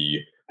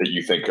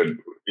you think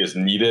is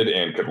needed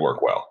and could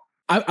work well?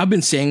 I've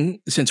been saying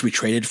since we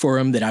traded for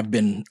him that I've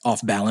been off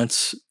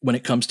balance when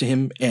it comes to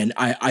him. And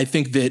I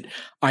think that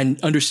I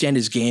understand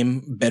his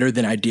game better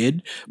than I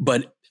did,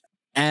 but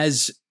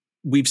as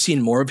we've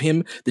seen more of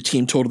him, the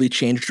team totally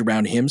changed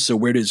around him. So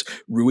where does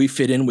Rui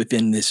fit in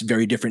within this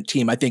very different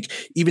team? I think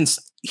even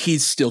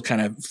he's still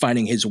kind of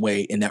finding his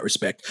way in that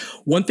respect.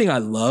 One thing I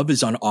love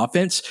is on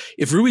offense,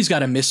 if Rui's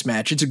got a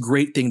mismatch, it's a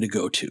great thing to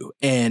go to.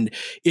 And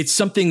it's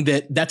something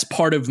that's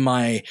part of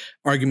my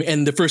argument.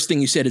 And the first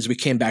thing you said as we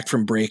came back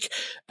from break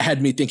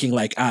had me thinking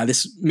like,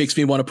 this makes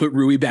me want to put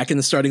Rui back in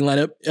the starting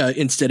lineup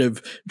instead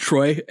of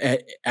Troy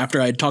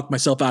after I had talked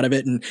myself out of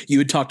it and you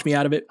had talked me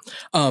out of it,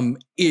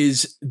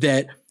 is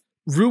that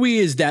Rui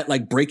is that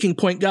like breaking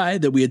point guy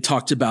that we had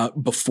talked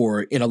about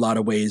before in a lot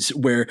of ways,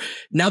 where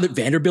now that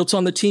Vanderbilt's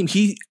on the team,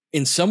 he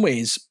in some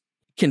ways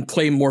can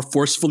play more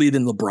forcefully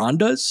than LeBron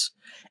does.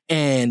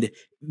 And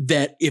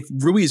that if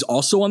Rui is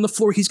also on the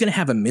floor, he's going to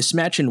have a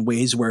mismatch in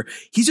ways where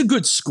he's a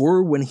good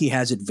scorer when he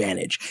has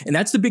advantage. And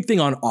that's the big thing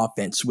on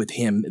offense with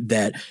him,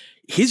 that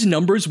his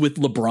numbers with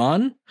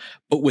LeBron,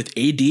 but with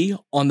AD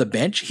on the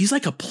bench, he's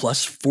like a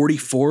plus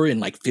 44 in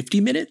like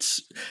 50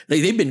 minutes.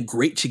 They've been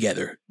great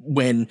together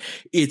when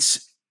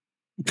it's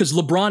because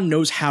LeBron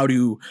knows how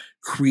to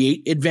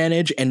create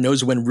advantage and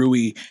knows when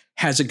Rui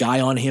has a guy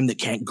on him that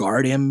can't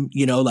guard him,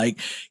 like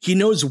he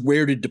knows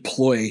where to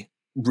deploy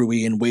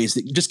Rui in ways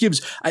that just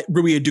gives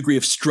Rui a degree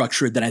of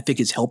structure that I think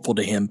is helpful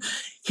to him.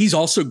 He's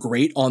also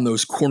great on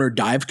those corner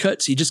dive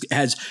cuts. He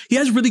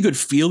has really good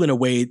feel in a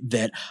way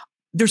that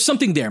there's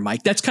something there,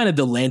 Mike. That's kind of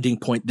the landing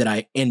point that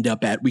I end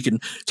up at. We can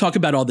talk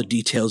about all the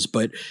details,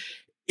 but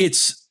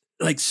it's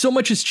like so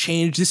much has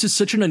changed. This is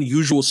such an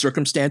unusual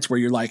circumstance where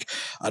you're like,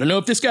 I don't know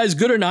if this guy's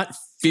good or not.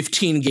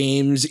 15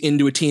 games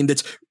into a team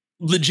that's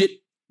legit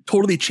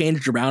totally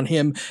changed around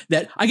him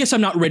that I guess I'm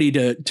not ready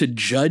to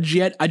judge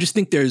yet. I just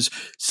think there's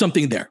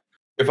something there.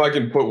 If I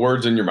can put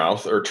words in your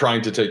mouth, or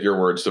trying to take your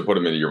words to put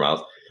them into your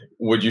mouth,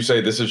 would you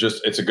say this is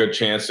it's a good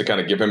chance to kind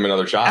of give him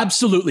another shot?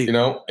 Absolutely.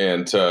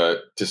 And to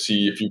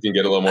see if you can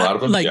get a little more out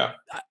of him? Like, yeah.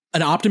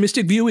 An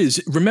optimistic view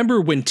is,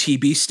 remember when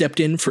TB stepped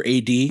in for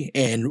AD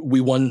and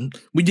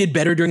we did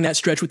better during that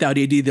stretch without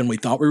AD than we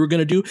thought we were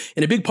going to do.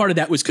 And a big part of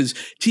that was because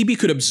TB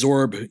could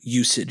absorb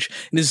usage.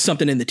 And this is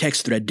something in the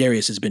text thread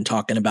Darius has been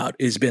talking about,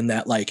 has been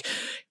that like,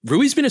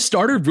 Rui's been a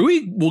starter.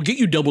 Rui will get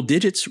you double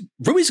digits.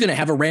 Rui's going to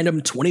have a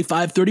random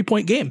 25,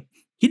 30-point game.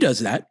 He does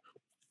that.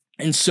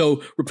 And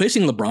so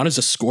replacing LeBron as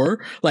a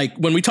scorer, like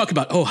when we talk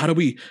about, how do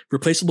we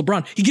replace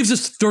LeBron? He gives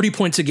us 30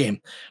 points a game.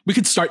 We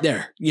could start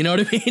there. You know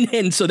what I mean?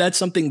 And so that's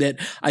something that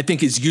I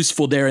think is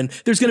useful there. And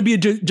there's going to be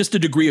just a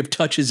degree of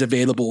touches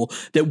available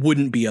that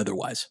wouldn't be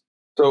otherwise.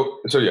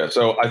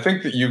 So I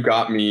think that you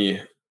got me.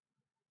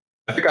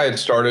 I think I had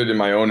started in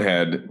my own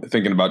head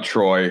thinking about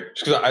Troy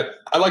because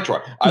I like Troy.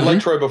 I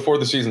liked Troy before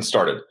the season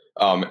started.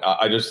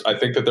 I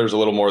think that there's a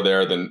little more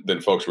there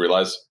than folks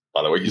realize.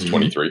 By the way, he's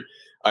 23.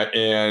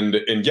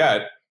 And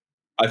yet,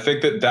 I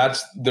think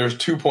that there's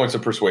 2 points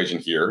of persuasion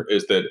here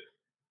is that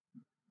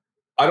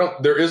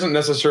there isn't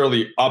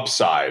necessarily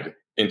upside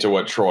into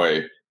what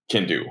Troy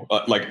can do.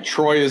 Like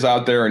Troy is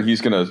out there and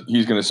he's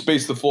gonna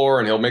space the floor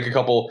and he'll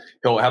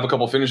have a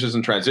couple finishes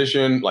in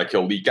transition. Like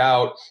he'll leak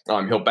out,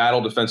 he'll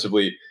battle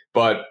defensively.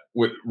 But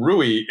with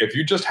Rui, if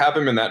you just have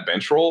him in that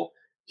bench role,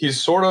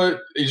 he's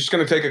just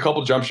gonna take a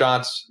couple jump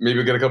shots,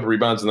 maybe get a couple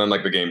rebounds, and then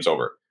like the game's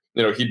over.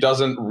 He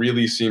doesn't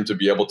really seem to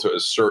be able to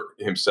assert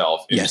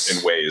himself in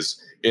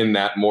ways in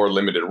that more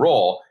limited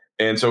role.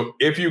 And so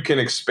if you can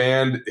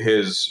expand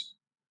his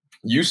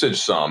usage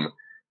some,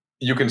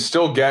 you can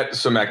still get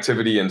some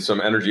activity and some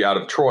energy out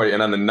of Troy.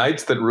 And on the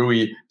nights that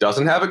Rui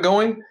doesn't have it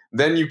going,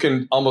 then you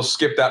can almost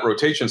skip that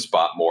rotation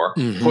spot more,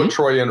 put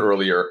Troy in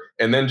earlier,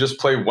 and then just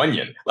play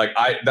Wenyen. Like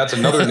that's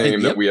another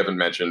name that we haven't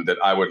mentioned that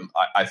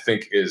I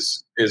think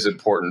is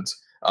important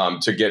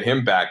to get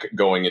him back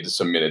going into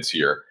some minutes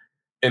here.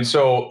 And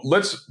so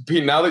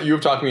Pete, now that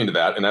you've talked me into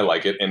that, and I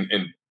like it, and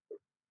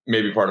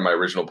maybe part of my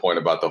original point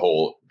about the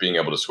whole being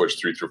able to switch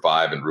 3 through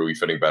 5 and Rui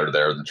fitting better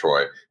there than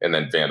Troy, and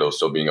then Vando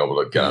still being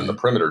able to get on the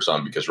perimeter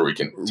some because Rui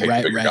can take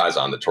the bigger guys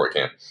on that Troy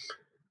can't.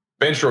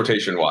 Bench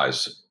rotation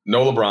wise,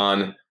 no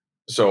LeBron.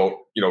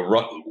 So,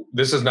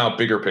 this is now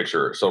bigger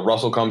picture. So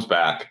Russell comes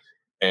back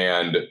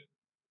and,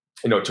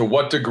 to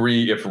what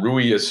degree, if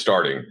Rui is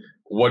starting,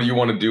 what do you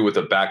want to do with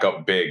a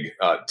backup big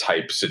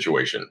type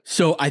situation?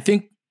 So I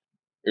think,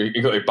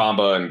 like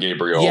Bamba and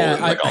Gabriel and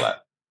all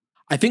that.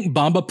 I think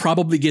Bamba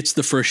probably gets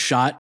the first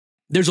shot.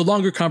 There's a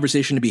longer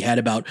conversation to be had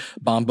about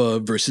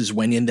Bamba versus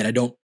Wenyen that I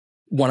don't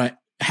want to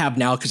have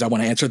now because I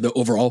want to answer the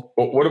overall.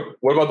 What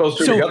about those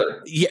two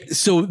together? Yeah.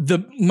 So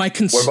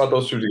what about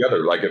those two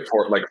together? Like at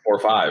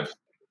 4-5?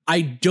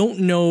 I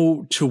don't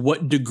know to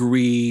what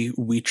degree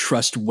we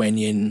trust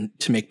Wenyen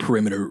to make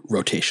perimeter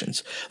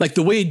rotations. Like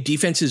the way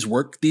defenses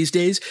work these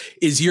days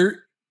is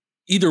you're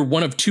either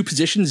one of two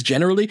positions.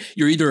 Generally,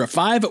 you're either a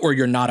 5 or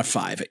you're not a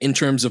 5 in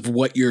terms of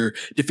what your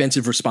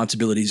defensive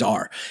responsibilities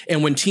are.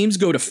 And when teams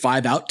go to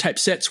 5-out type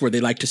sets where they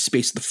like to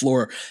space the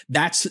floor,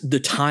 that's the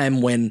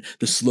time when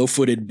the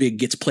slow-footed big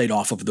gets played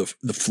off of the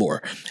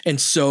floor. And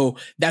so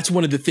that's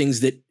one of the things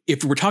that,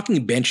 if we're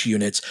talking bench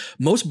units,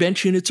 most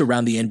bench units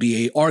around the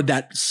NBA are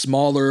that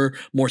smaller,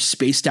 more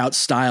spaced out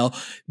style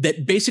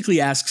that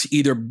basically asks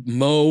either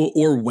Mo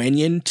or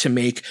Wenyen to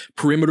make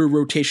perimeter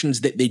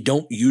rotations that they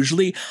don't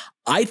usually.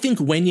 I think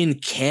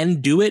Wenyen can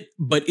do it,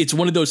 but it's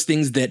one of those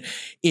things that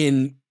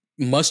in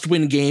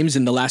must-win games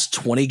in the last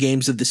 20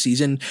 games of the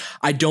season,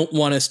 I don't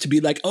want us to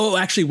be like,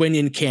 actually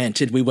Wenyen can't,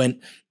 and we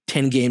went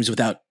 10 games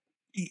without,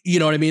 you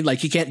know what I mean? Like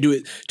he can't do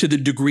it to the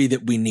degree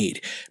that we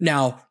need.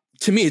 Now,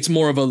 to me, it's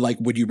more of a like,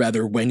 would you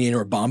rather Wenyen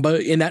or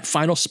Bamba in that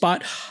final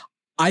spot?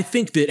 I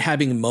think that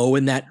having Mo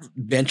in that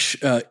bench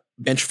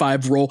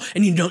 5 role,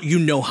 and you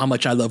know how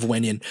much I love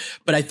Wenyen,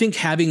 but I think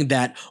having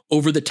that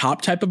over the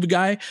top type of a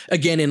guy,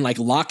 again, in like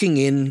locking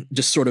in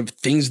just sort of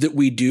things that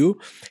we do,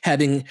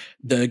 having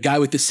the guy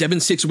with the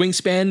 7'6"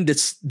 wingspan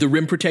that's the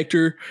rim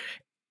protector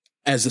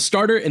as the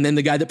starter, and then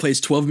the guy that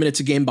plays 12 minutes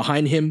a game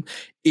behind him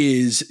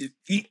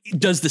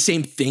does the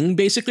same thing.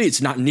 Basically,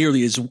 it's not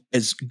nearly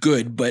as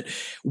good, but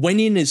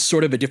Wenyen is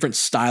sort of a different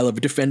style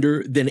of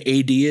defender than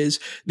AD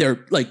is.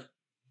 They're like,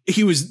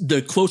 he was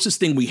the closest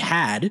thing we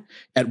had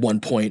at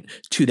one point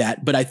to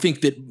that, but I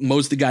think that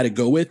Mo's the guy to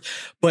go with.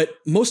 But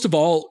most of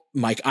all,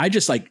 Mike, I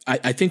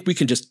think we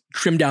can just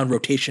trim down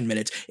rotation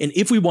minutes. And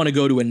if we want to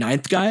go to a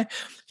 9th guy,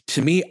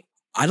 to me,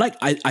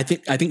 I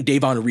think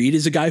Davon Reed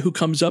is a guy who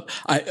comes up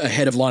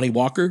ahead of Lonnie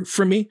Walker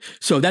for me.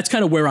 So that's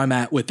kind of where I'm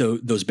at with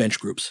those bench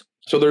groups.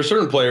 So there are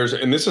certain players,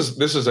 and this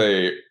is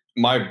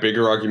my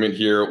bigger argument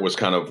here was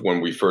kind of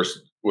when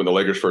the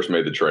Lakers first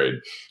made the trade,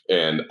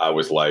 and I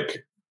was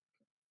like,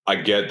 I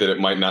get that it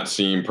might not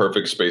seem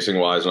perfect spacing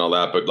wise and all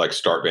that, but like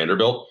start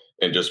Vanderbilt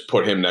and just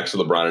put him next to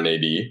LeBron and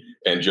AD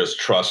and just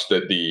trust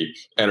that the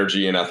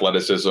energy and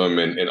athleticism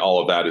and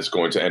all of that is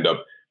going to end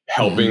up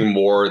helping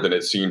more than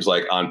it seems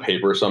like on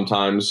paper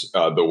sometimes,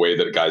 the way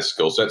that guys'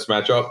 skill sets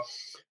match up.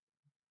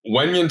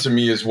 Wenyen to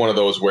me is one of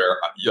those where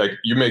like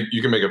you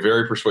can make a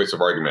very persuasive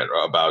argument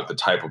about the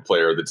type of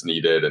player that's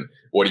needed and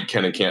what he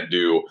can and can't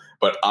do.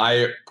 But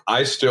I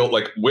still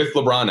like with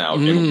LeBron out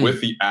and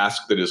with the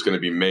ask that is going to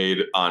be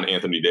made on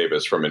Anthony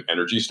Davis from an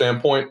energy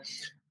standpoint,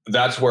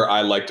 that's where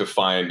I like to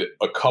find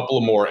a couple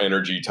of more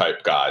energy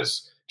type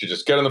guys to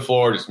just get on the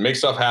floor, just make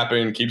stuff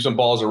happen, keep some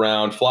balls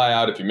around, fly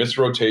out. If you miss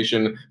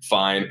rotation,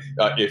 fine.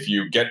 If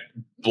you get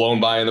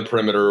blown by in the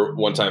perimeter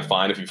one time,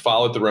 fine. If you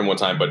foul at the rim one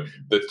time, but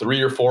the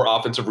 3 or 4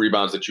 offensive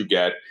rebounds that you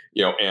get,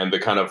 and the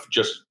kind of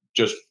just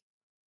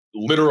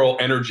literal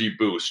energy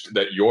boost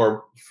that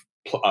your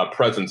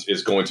presence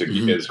is going to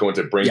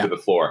bring to the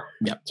floor.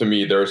 Yep. To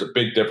me, there's a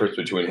big difference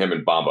between him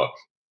and Bamba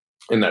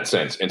in that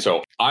sense. And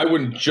so I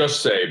wouldn't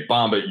just say,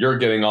 Bamba, you're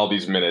getting all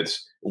these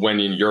minutes when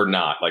you're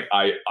not. Like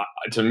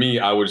to me,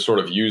 I would sort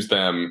of use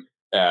them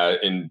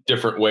in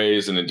different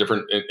ways and in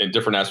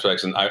different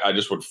aspects. And I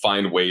just would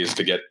find ways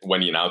to get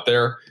Wenyen out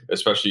there,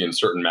 especially in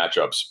certain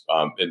matchups.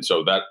 And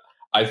so that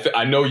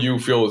I know you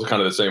feel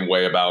kind of the same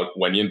way about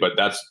Wenyen, but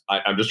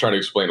I'm just trying to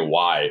explain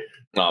why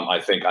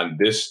I think on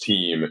this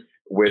team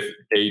with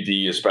AD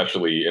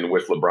especially and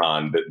with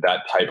LeBron,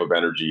 that type of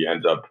energy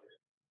ends up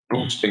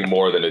boosting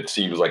more than it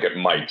seems like it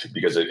might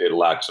because it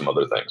lacks some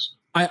other things.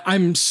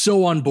 I'm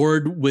so on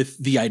board with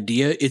the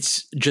idea.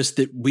 It's just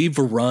that we've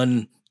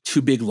run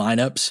 2 big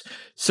lineups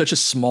such a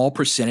small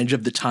percentage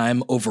of the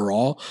time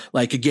overall.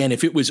 Like, again,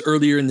 if it was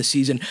earlier in the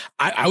season,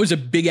 I was a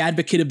big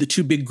advocate of the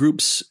 2 big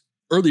groups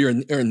earlier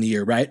in the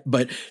year, right?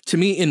 But to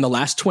me, in the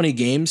last 20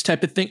 games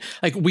type of thing,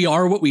 like we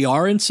are what we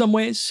are in some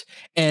ways,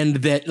 and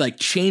that like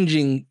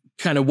changing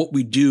kind of what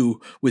we do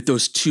with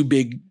those 2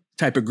 big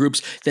type of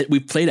groups that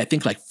we've played, I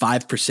think like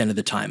 5% of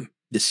the time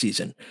this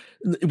season,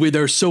 where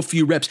there are so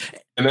few reps.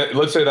 And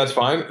let's say that's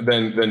fine.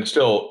 Then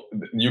still,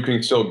 you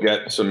can still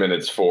get some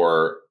minutes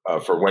for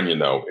Wenyen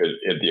though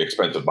at the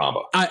expense of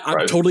Bamba.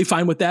 I'm totally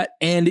fine with that.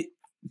 And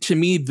to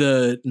me,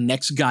 the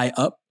next guy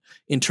up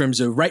in terms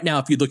of right now,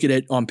 if you look at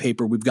it on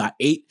paper, we've got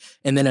 8,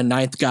 and then a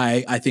 9th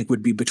guy I think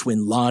would be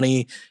between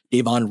Lonnie,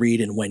 Davon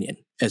Reed, and Wenyen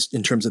as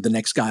in terms of the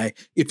next guy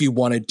if you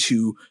wanted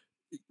to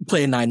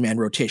play a 9-man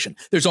rotation.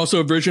 There's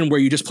also a version where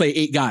you just play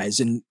 8 guys,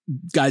 and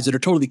guys that are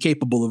totally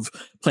capable of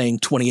playing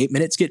 28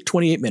 minutes get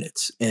 28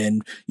 minutes,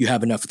 and you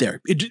have enough there.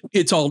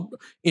 It's all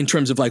in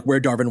terms of like where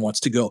Darvin wants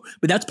to go.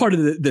 But that's part of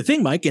the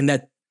thing, Mike, and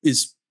that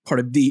is part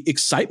of the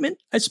excitement,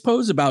 I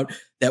suppose, about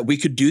that we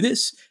could do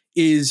this,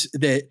 is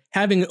that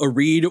having a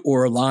Reed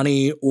or a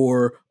Lonnie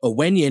or a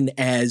Wenyen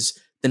as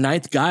the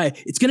 9th guy,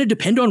 it's going to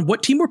depend on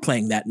what team we're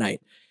playing that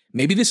night.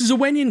 Maybe this is a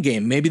Wenyen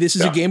game. Maybe this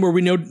is a game where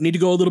we need to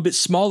go a little bit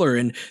smaller,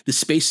 and the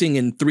spacing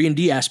and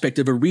 3-and-D aspect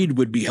of a Reed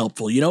would be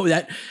helpful.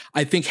 That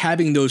I think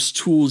having those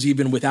tools,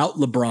 even without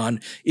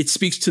LeBron, it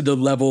speaks to the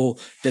level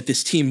that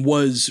this team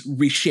was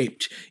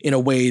reshaped in a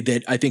way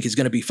that I think is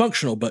going to be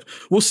functional, but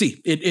we'll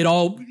see. It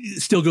all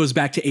still goes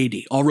back to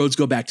AD. All roads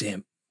go back to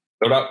him.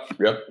 No doubt.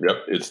 Yep.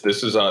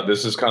 This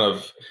is kind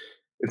of,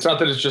 it's not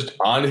that it's just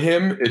on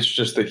him. It's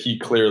just that he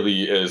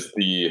clearly is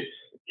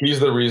he's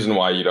the reason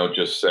why you don't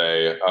just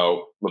say,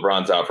 oh,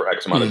 LeBron's out for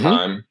X amount of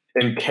time.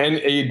 And can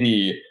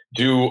AD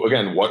do,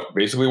 again, what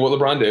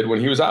LeBron did when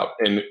he was out?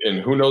 And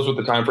who knows what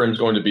the time frame is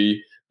going to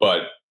be.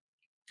 But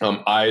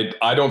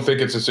I don't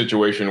think it's a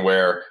situation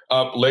where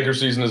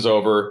Lakers season is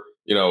over,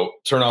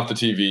 turn off the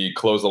TV,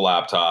 close the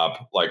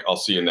laptop, like I'll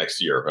see you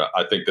next year.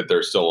 I think that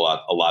there's still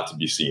a lot to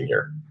be seen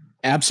here.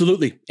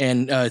 Absolutely.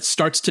 And it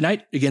starts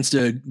tonight against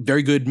a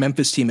very good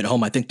Memphis team at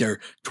home. I think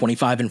they're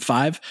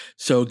 25-5.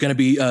 So going to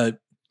be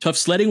tough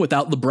sledding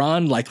without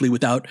LeBron, likely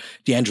without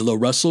D'Angelo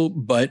Russell,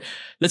 but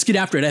let's get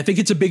after it. I think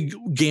it's a big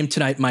game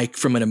tonight, Mike,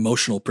 from an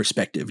emotional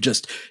perspective,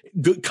 just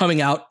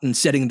coming out and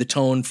setting the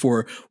tone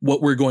for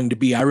what we're going to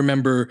be. I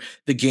remember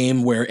the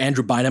game where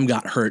Andrew Bynum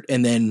got hurt,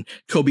 and then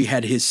Kobe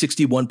had his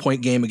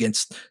 61-point game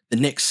against the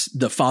Knicks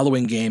the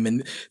following game.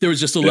 And there was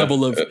just a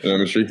level of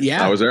chemistry.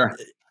 Yeah, I was there.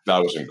 That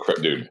was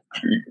incredible, dude.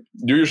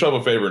 Do yourself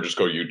a favor and just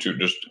go YouTube.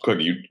 Just click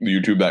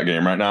YouTube that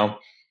game right now.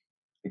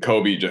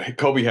 Kobe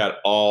had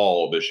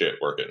all the shit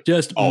working.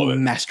 Just all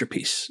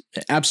masterpiece,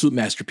 absolute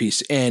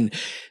masterpiece. And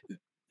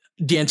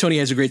D'Antoni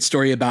has a great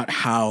story about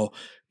how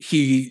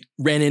he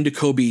ran into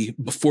Kobe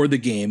before the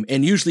game.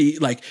 And usually,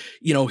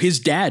 his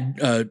dad,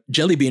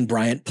 Jellybean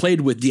Bryant,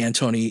 played with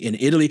D'Antoni in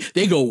Italy.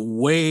 They go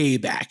way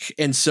back.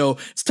 And so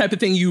it's the type of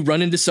thing you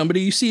run into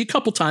somebody you see a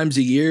couple times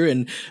a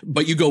year,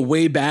 but you go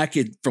way back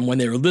from when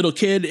they were a little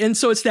kid. And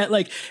so it's that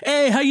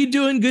hey, how you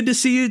doing? Good to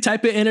see you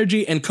type of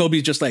energy. And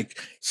Kobe's just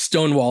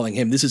stonewalling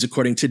him. This is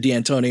according to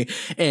D'Antoni.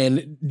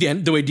 And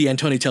the way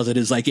D'Antoni tells it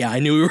is I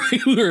knew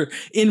we were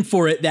in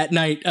for it that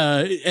night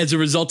as a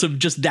result of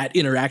just that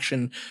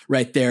interaction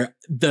right there.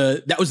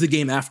 That was the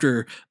game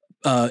after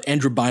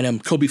Andrew Bynum.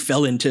 Kobe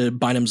fell into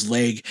Bynum's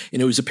leg,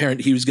 and it was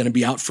apparent he was going to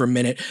be out for a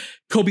minute.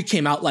 Kobe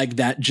came out like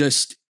that,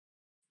 just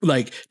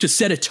like to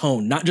set a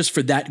tone, not just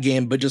for that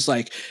game, but just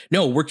like,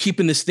 no, we're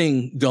keeping this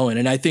thing going.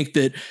 And I think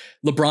that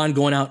LeBron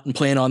going out and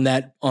playing on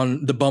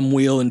the bum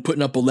wheel and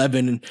putting up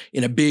 11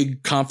 in a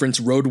big conference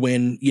road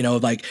win,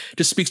 like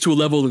just speaks to a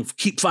level of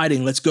keep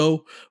fighting. Let's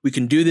go. We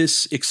can do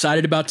this.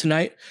 Excited about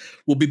tonight.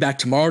 We'll be back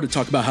tomorrow to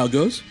talk about how it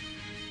goes.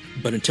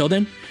 But until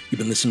then, you've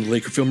been listening to the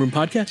Laker Film Room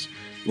Podcast.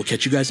 We'll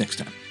catch you guys next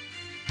time.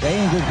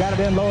 James has got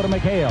it in low to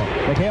McHale.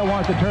 McHale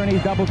wants to turn.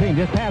 He's double team.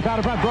 Just pass out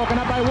in front. Broken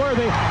up by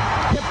Worthy.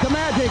 Tip to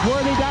Magic.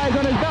 Worthy dies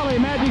on his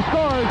belly. Magic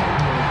scores.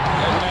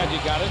 There's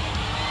Magic got it.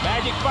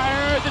 Magic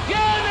fires. It's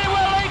good. They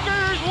will.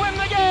 Lakers win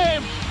the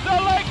game. The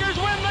Lakers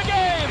win the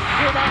game.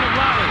 Rebound of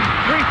Lonnie.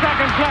 3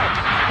 seconds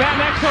left. Van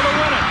Exel to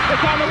win it.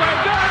 It's on the way.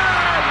 Good.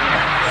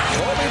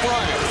 Kobe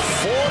Bryant,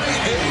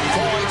 48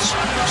 points,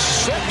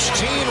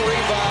 16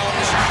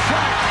 rebounds.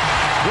 Shot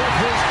with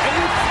his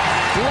 8th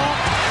block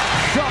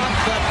shot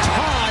that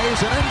ties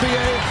an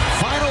NBA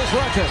Finals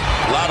record.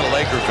 A lot of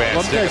Laker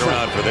fans sticking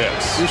around for this.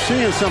 You're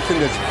seeing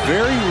something that's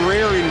very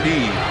rare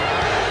indeed.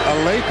 A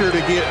Laker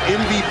to get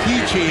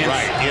MVP chance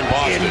in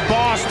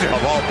Boston.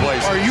 Of all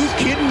places. Are you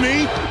kidding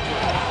me?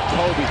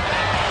 Kobe,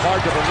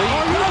 hard to believe.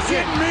 Are you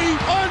kidding me?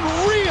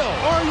 Unreal.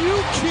 Are you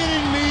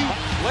kidding me?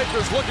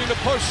 Lakers looking to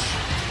push.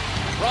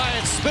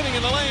 Bryant spinning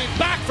in the lane.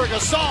 Back for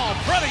Gasol.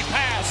 Pretty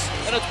pass.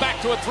 And it's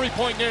back to a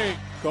 3-point game.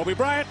 Kobe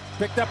Bryant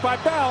picked up by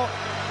Bell.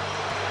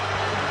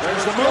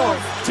 There's the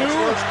move. 2, 1.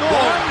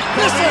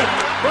 Miss it.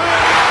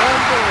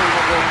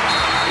 Unbelievable.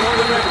 For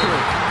the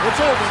victory.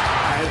 It's over.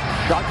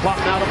 Shot clock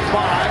now to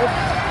 5.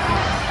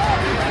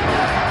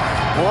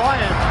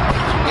 Bryant.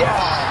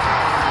 Yes.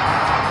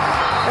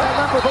 And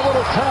that was a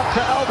little tap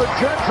to Alvin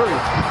Gentry.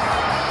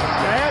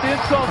 Add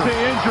insult to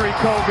injury,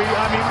 Kobe.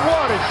 I mean,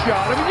 what a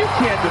shot. I mean, you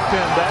can't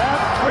defend that.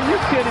 Are you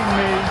kidding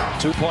me?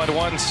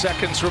 2.1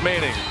 seconds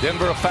remaining.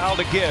 Denver a foul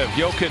to give.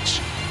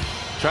 Jokic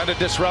trying to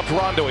disrupt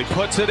Rondo. He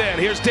puts it in.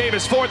 Here's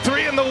Davis,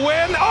 4-3 in the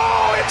win.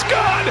 Oh, it's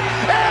good!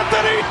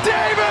 Anthony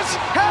Davis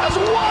has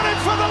won it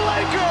for the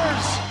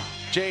Lakers!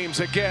 James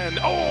again.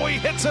 Oh, he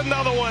hits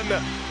another one.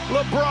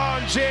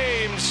 LeBron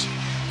James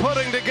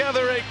putting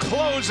together a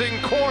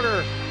closing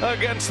quarter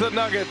against the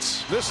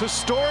Nuggets. This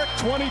historic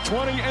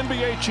 2020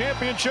 NBA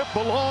championship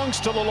belongs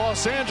to the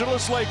Los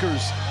Angeles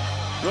Lakers.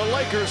 The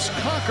Lakers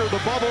conquer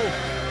the bubble,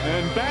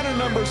 and banner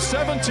number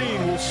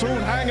 17 will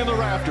soon hang in the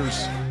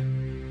rafters.